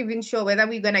I'm not even sure whether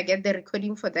we're going to get the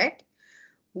recording for that.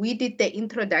 We did the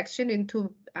introduction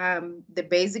into the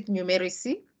basic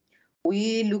numeracy.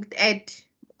 We looked at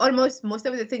almost most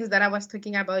of the things that I was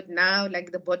talking about now,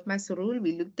 like the Botman's rule.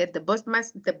 We looked at the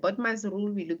Botman's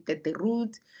rule. We looked at the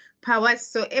root, powers.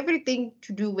 So everything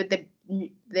to do with the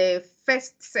the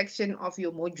first section of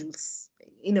your modules,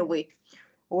 in a way,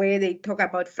 where they talk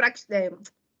about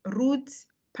roots,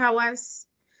 powers,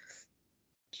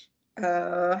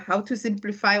 how to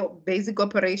simplify basic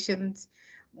operations.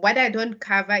 What I don't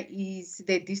cover is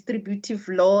the distributive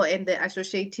law and the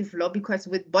associative law, because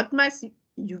with BODMAS,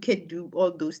 you can do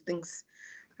all those things.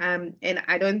 And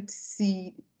I don't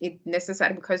see it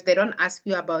necessary because they don't ask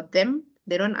you about them.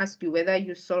 They don't ask you whether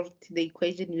you solved the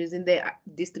equation using the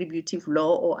distributive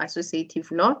law or associative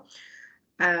law.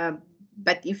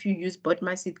 But if you use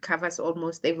BODMAS, it covers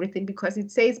almost everything because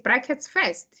it says brackets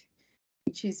first,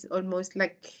 which is almost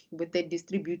like with the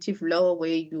distributive law where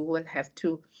you will have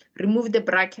to remove the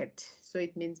bracket. So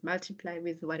it means multiply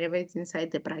with whatever is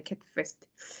inside the bracket first.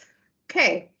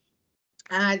 Okay.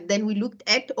 Then we looked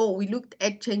at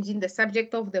changing the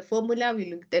subject of the formula.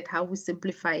 We looked at how we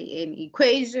simplify an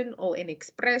equation or an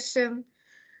expression.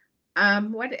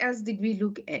 What else did we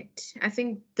look at? I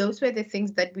think those were the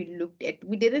things that we looked at.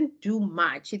 We didn't do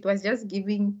much. It was just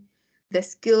giving the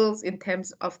skills in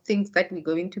terms of things that we're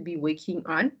going to be working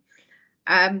on.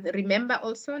 Remember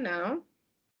also now,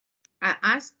 I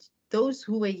asked those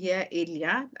who were here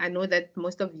earlier, I know that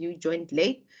most of you joined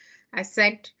late. I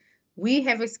said, we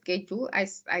have a schedule. I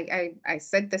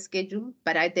set the schedule,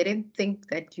 but I didn't think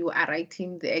that you are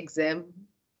writing the exam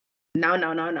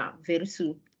now, very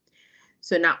soon.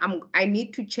 So now I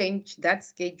need to change that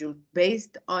schedule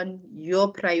based on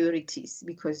your priorities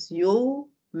because you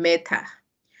matter.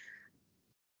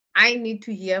 I need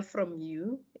to hear from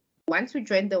you. Once you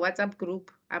join the WhatsApp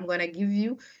group, I'm going to give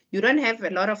you don't have a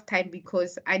lot of time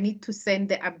because I need to send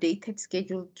the updated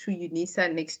schedule to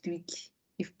UNISA next week,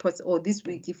 if possible, or this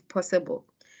week, if possible.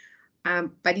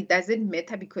 But it doesn't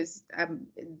matter because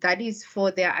that is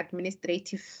for their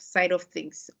administrative side of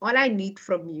things. All I need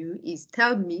from you is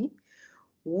tell me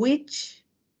which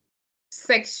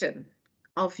section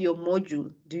of your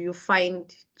module do you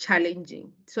find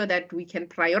challenging so that we can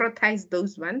prioritize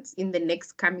those ones in the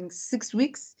next coming 6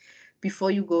 weeks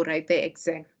before you go write the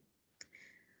exam.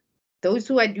 Those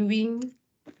who are doing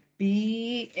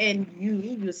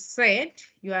BNU, you said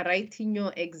you are writing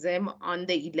your exam on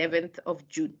the 11th of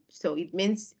June. So it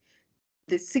means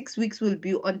the 6 weeks will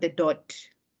be on the dot.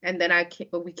 And then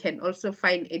we can also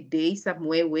find a day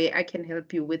somewhere where I can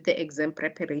help you with the exam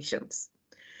preparations.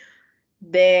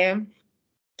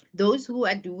 Those who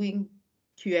are doing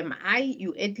QMI,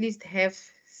 you at least have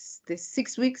the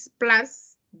 6 weeks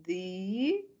plus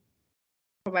the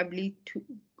probably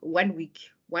 1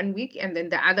 week, and then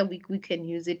the other week we can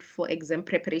use it for exam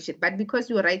preparation. But because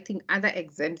you're writing other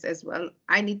exams as well,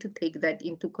 I need to take that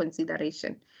into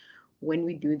consideration when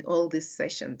we do all these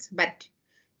sessions. But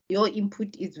your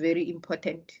input is very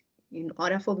important in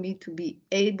order for me to be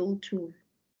able to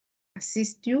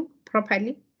assist you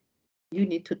properly. You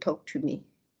need to talk to me.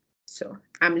 So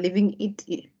I'm leaving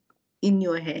it in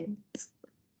your hands.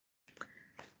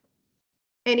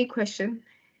 Any question?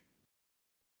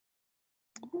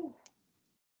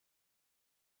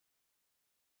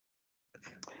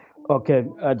 Okay,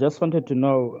 I just wanted to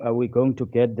know, are we going to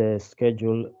get the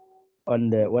schedule on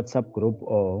the WhatsApp group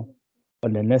or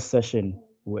on the next session?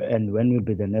 And when will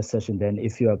be the next session then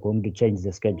if you are going to change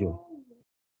the schedule?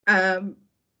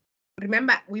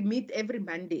 Remember, we meet every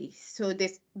Monday. So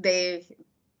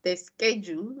the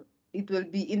schedule, it will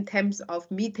be in terms of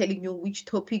me telling you which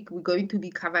topic we're going to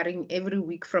be covering every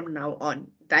week from now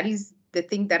on. That is the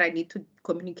thing that I need to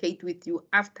communicate with you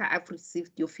after I've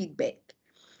received your feedback.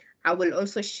 I will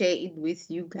also share it with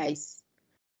you guys.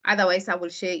 Otherwise, I will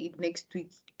share it next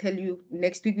week, tell you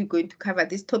next week we're going to cover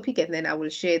this topic, and then I will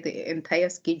share the entire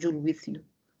schedule with you.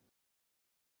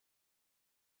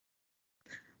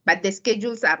 But the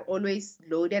schedules are always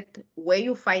loaded. Where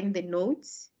you find the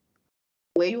notes,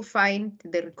 where you find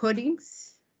the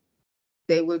recordings,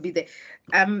 they will be there.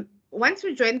 Once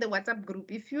you join the WhatsApp group,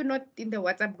 if you're not in the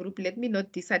WhatsApp group, let me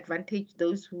not disadvantage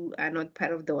those who are not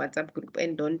part of the WhatsApp group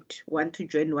and don't want to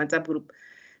join the WhatsApp group.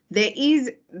 There is,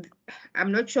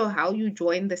 I'm not sure how you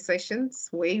join the sessions,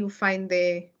 where you find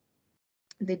the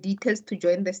details to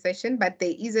join the session, but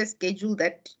there is a schedule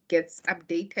that gets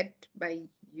updated by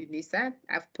UNISA.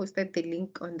 I've posted the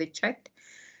link on the chat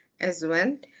as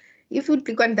well. If you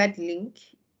click on that link,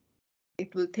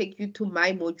 it will take you to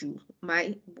my module,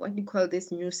 what do you call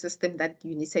this new system that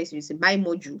UNISA is using? My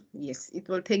module, yes. It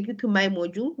will take you to my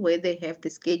module where they have the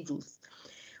schedules.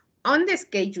 On the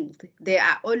schedule, there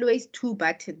are always 2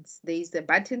 buttons. There is a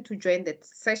button to join the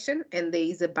session, and there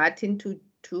is a button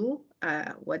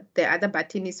what the other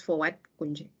button is for what,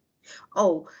 Kunje?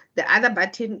 Oh, the other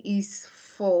button is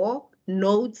for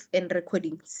notes and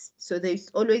recordings. So there's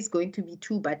always going to be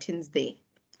 2 buttons there.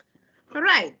 All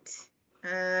right.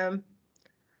 Let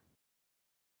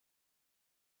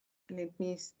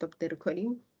me stop the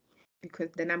recording because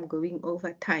then I'm going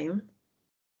over time.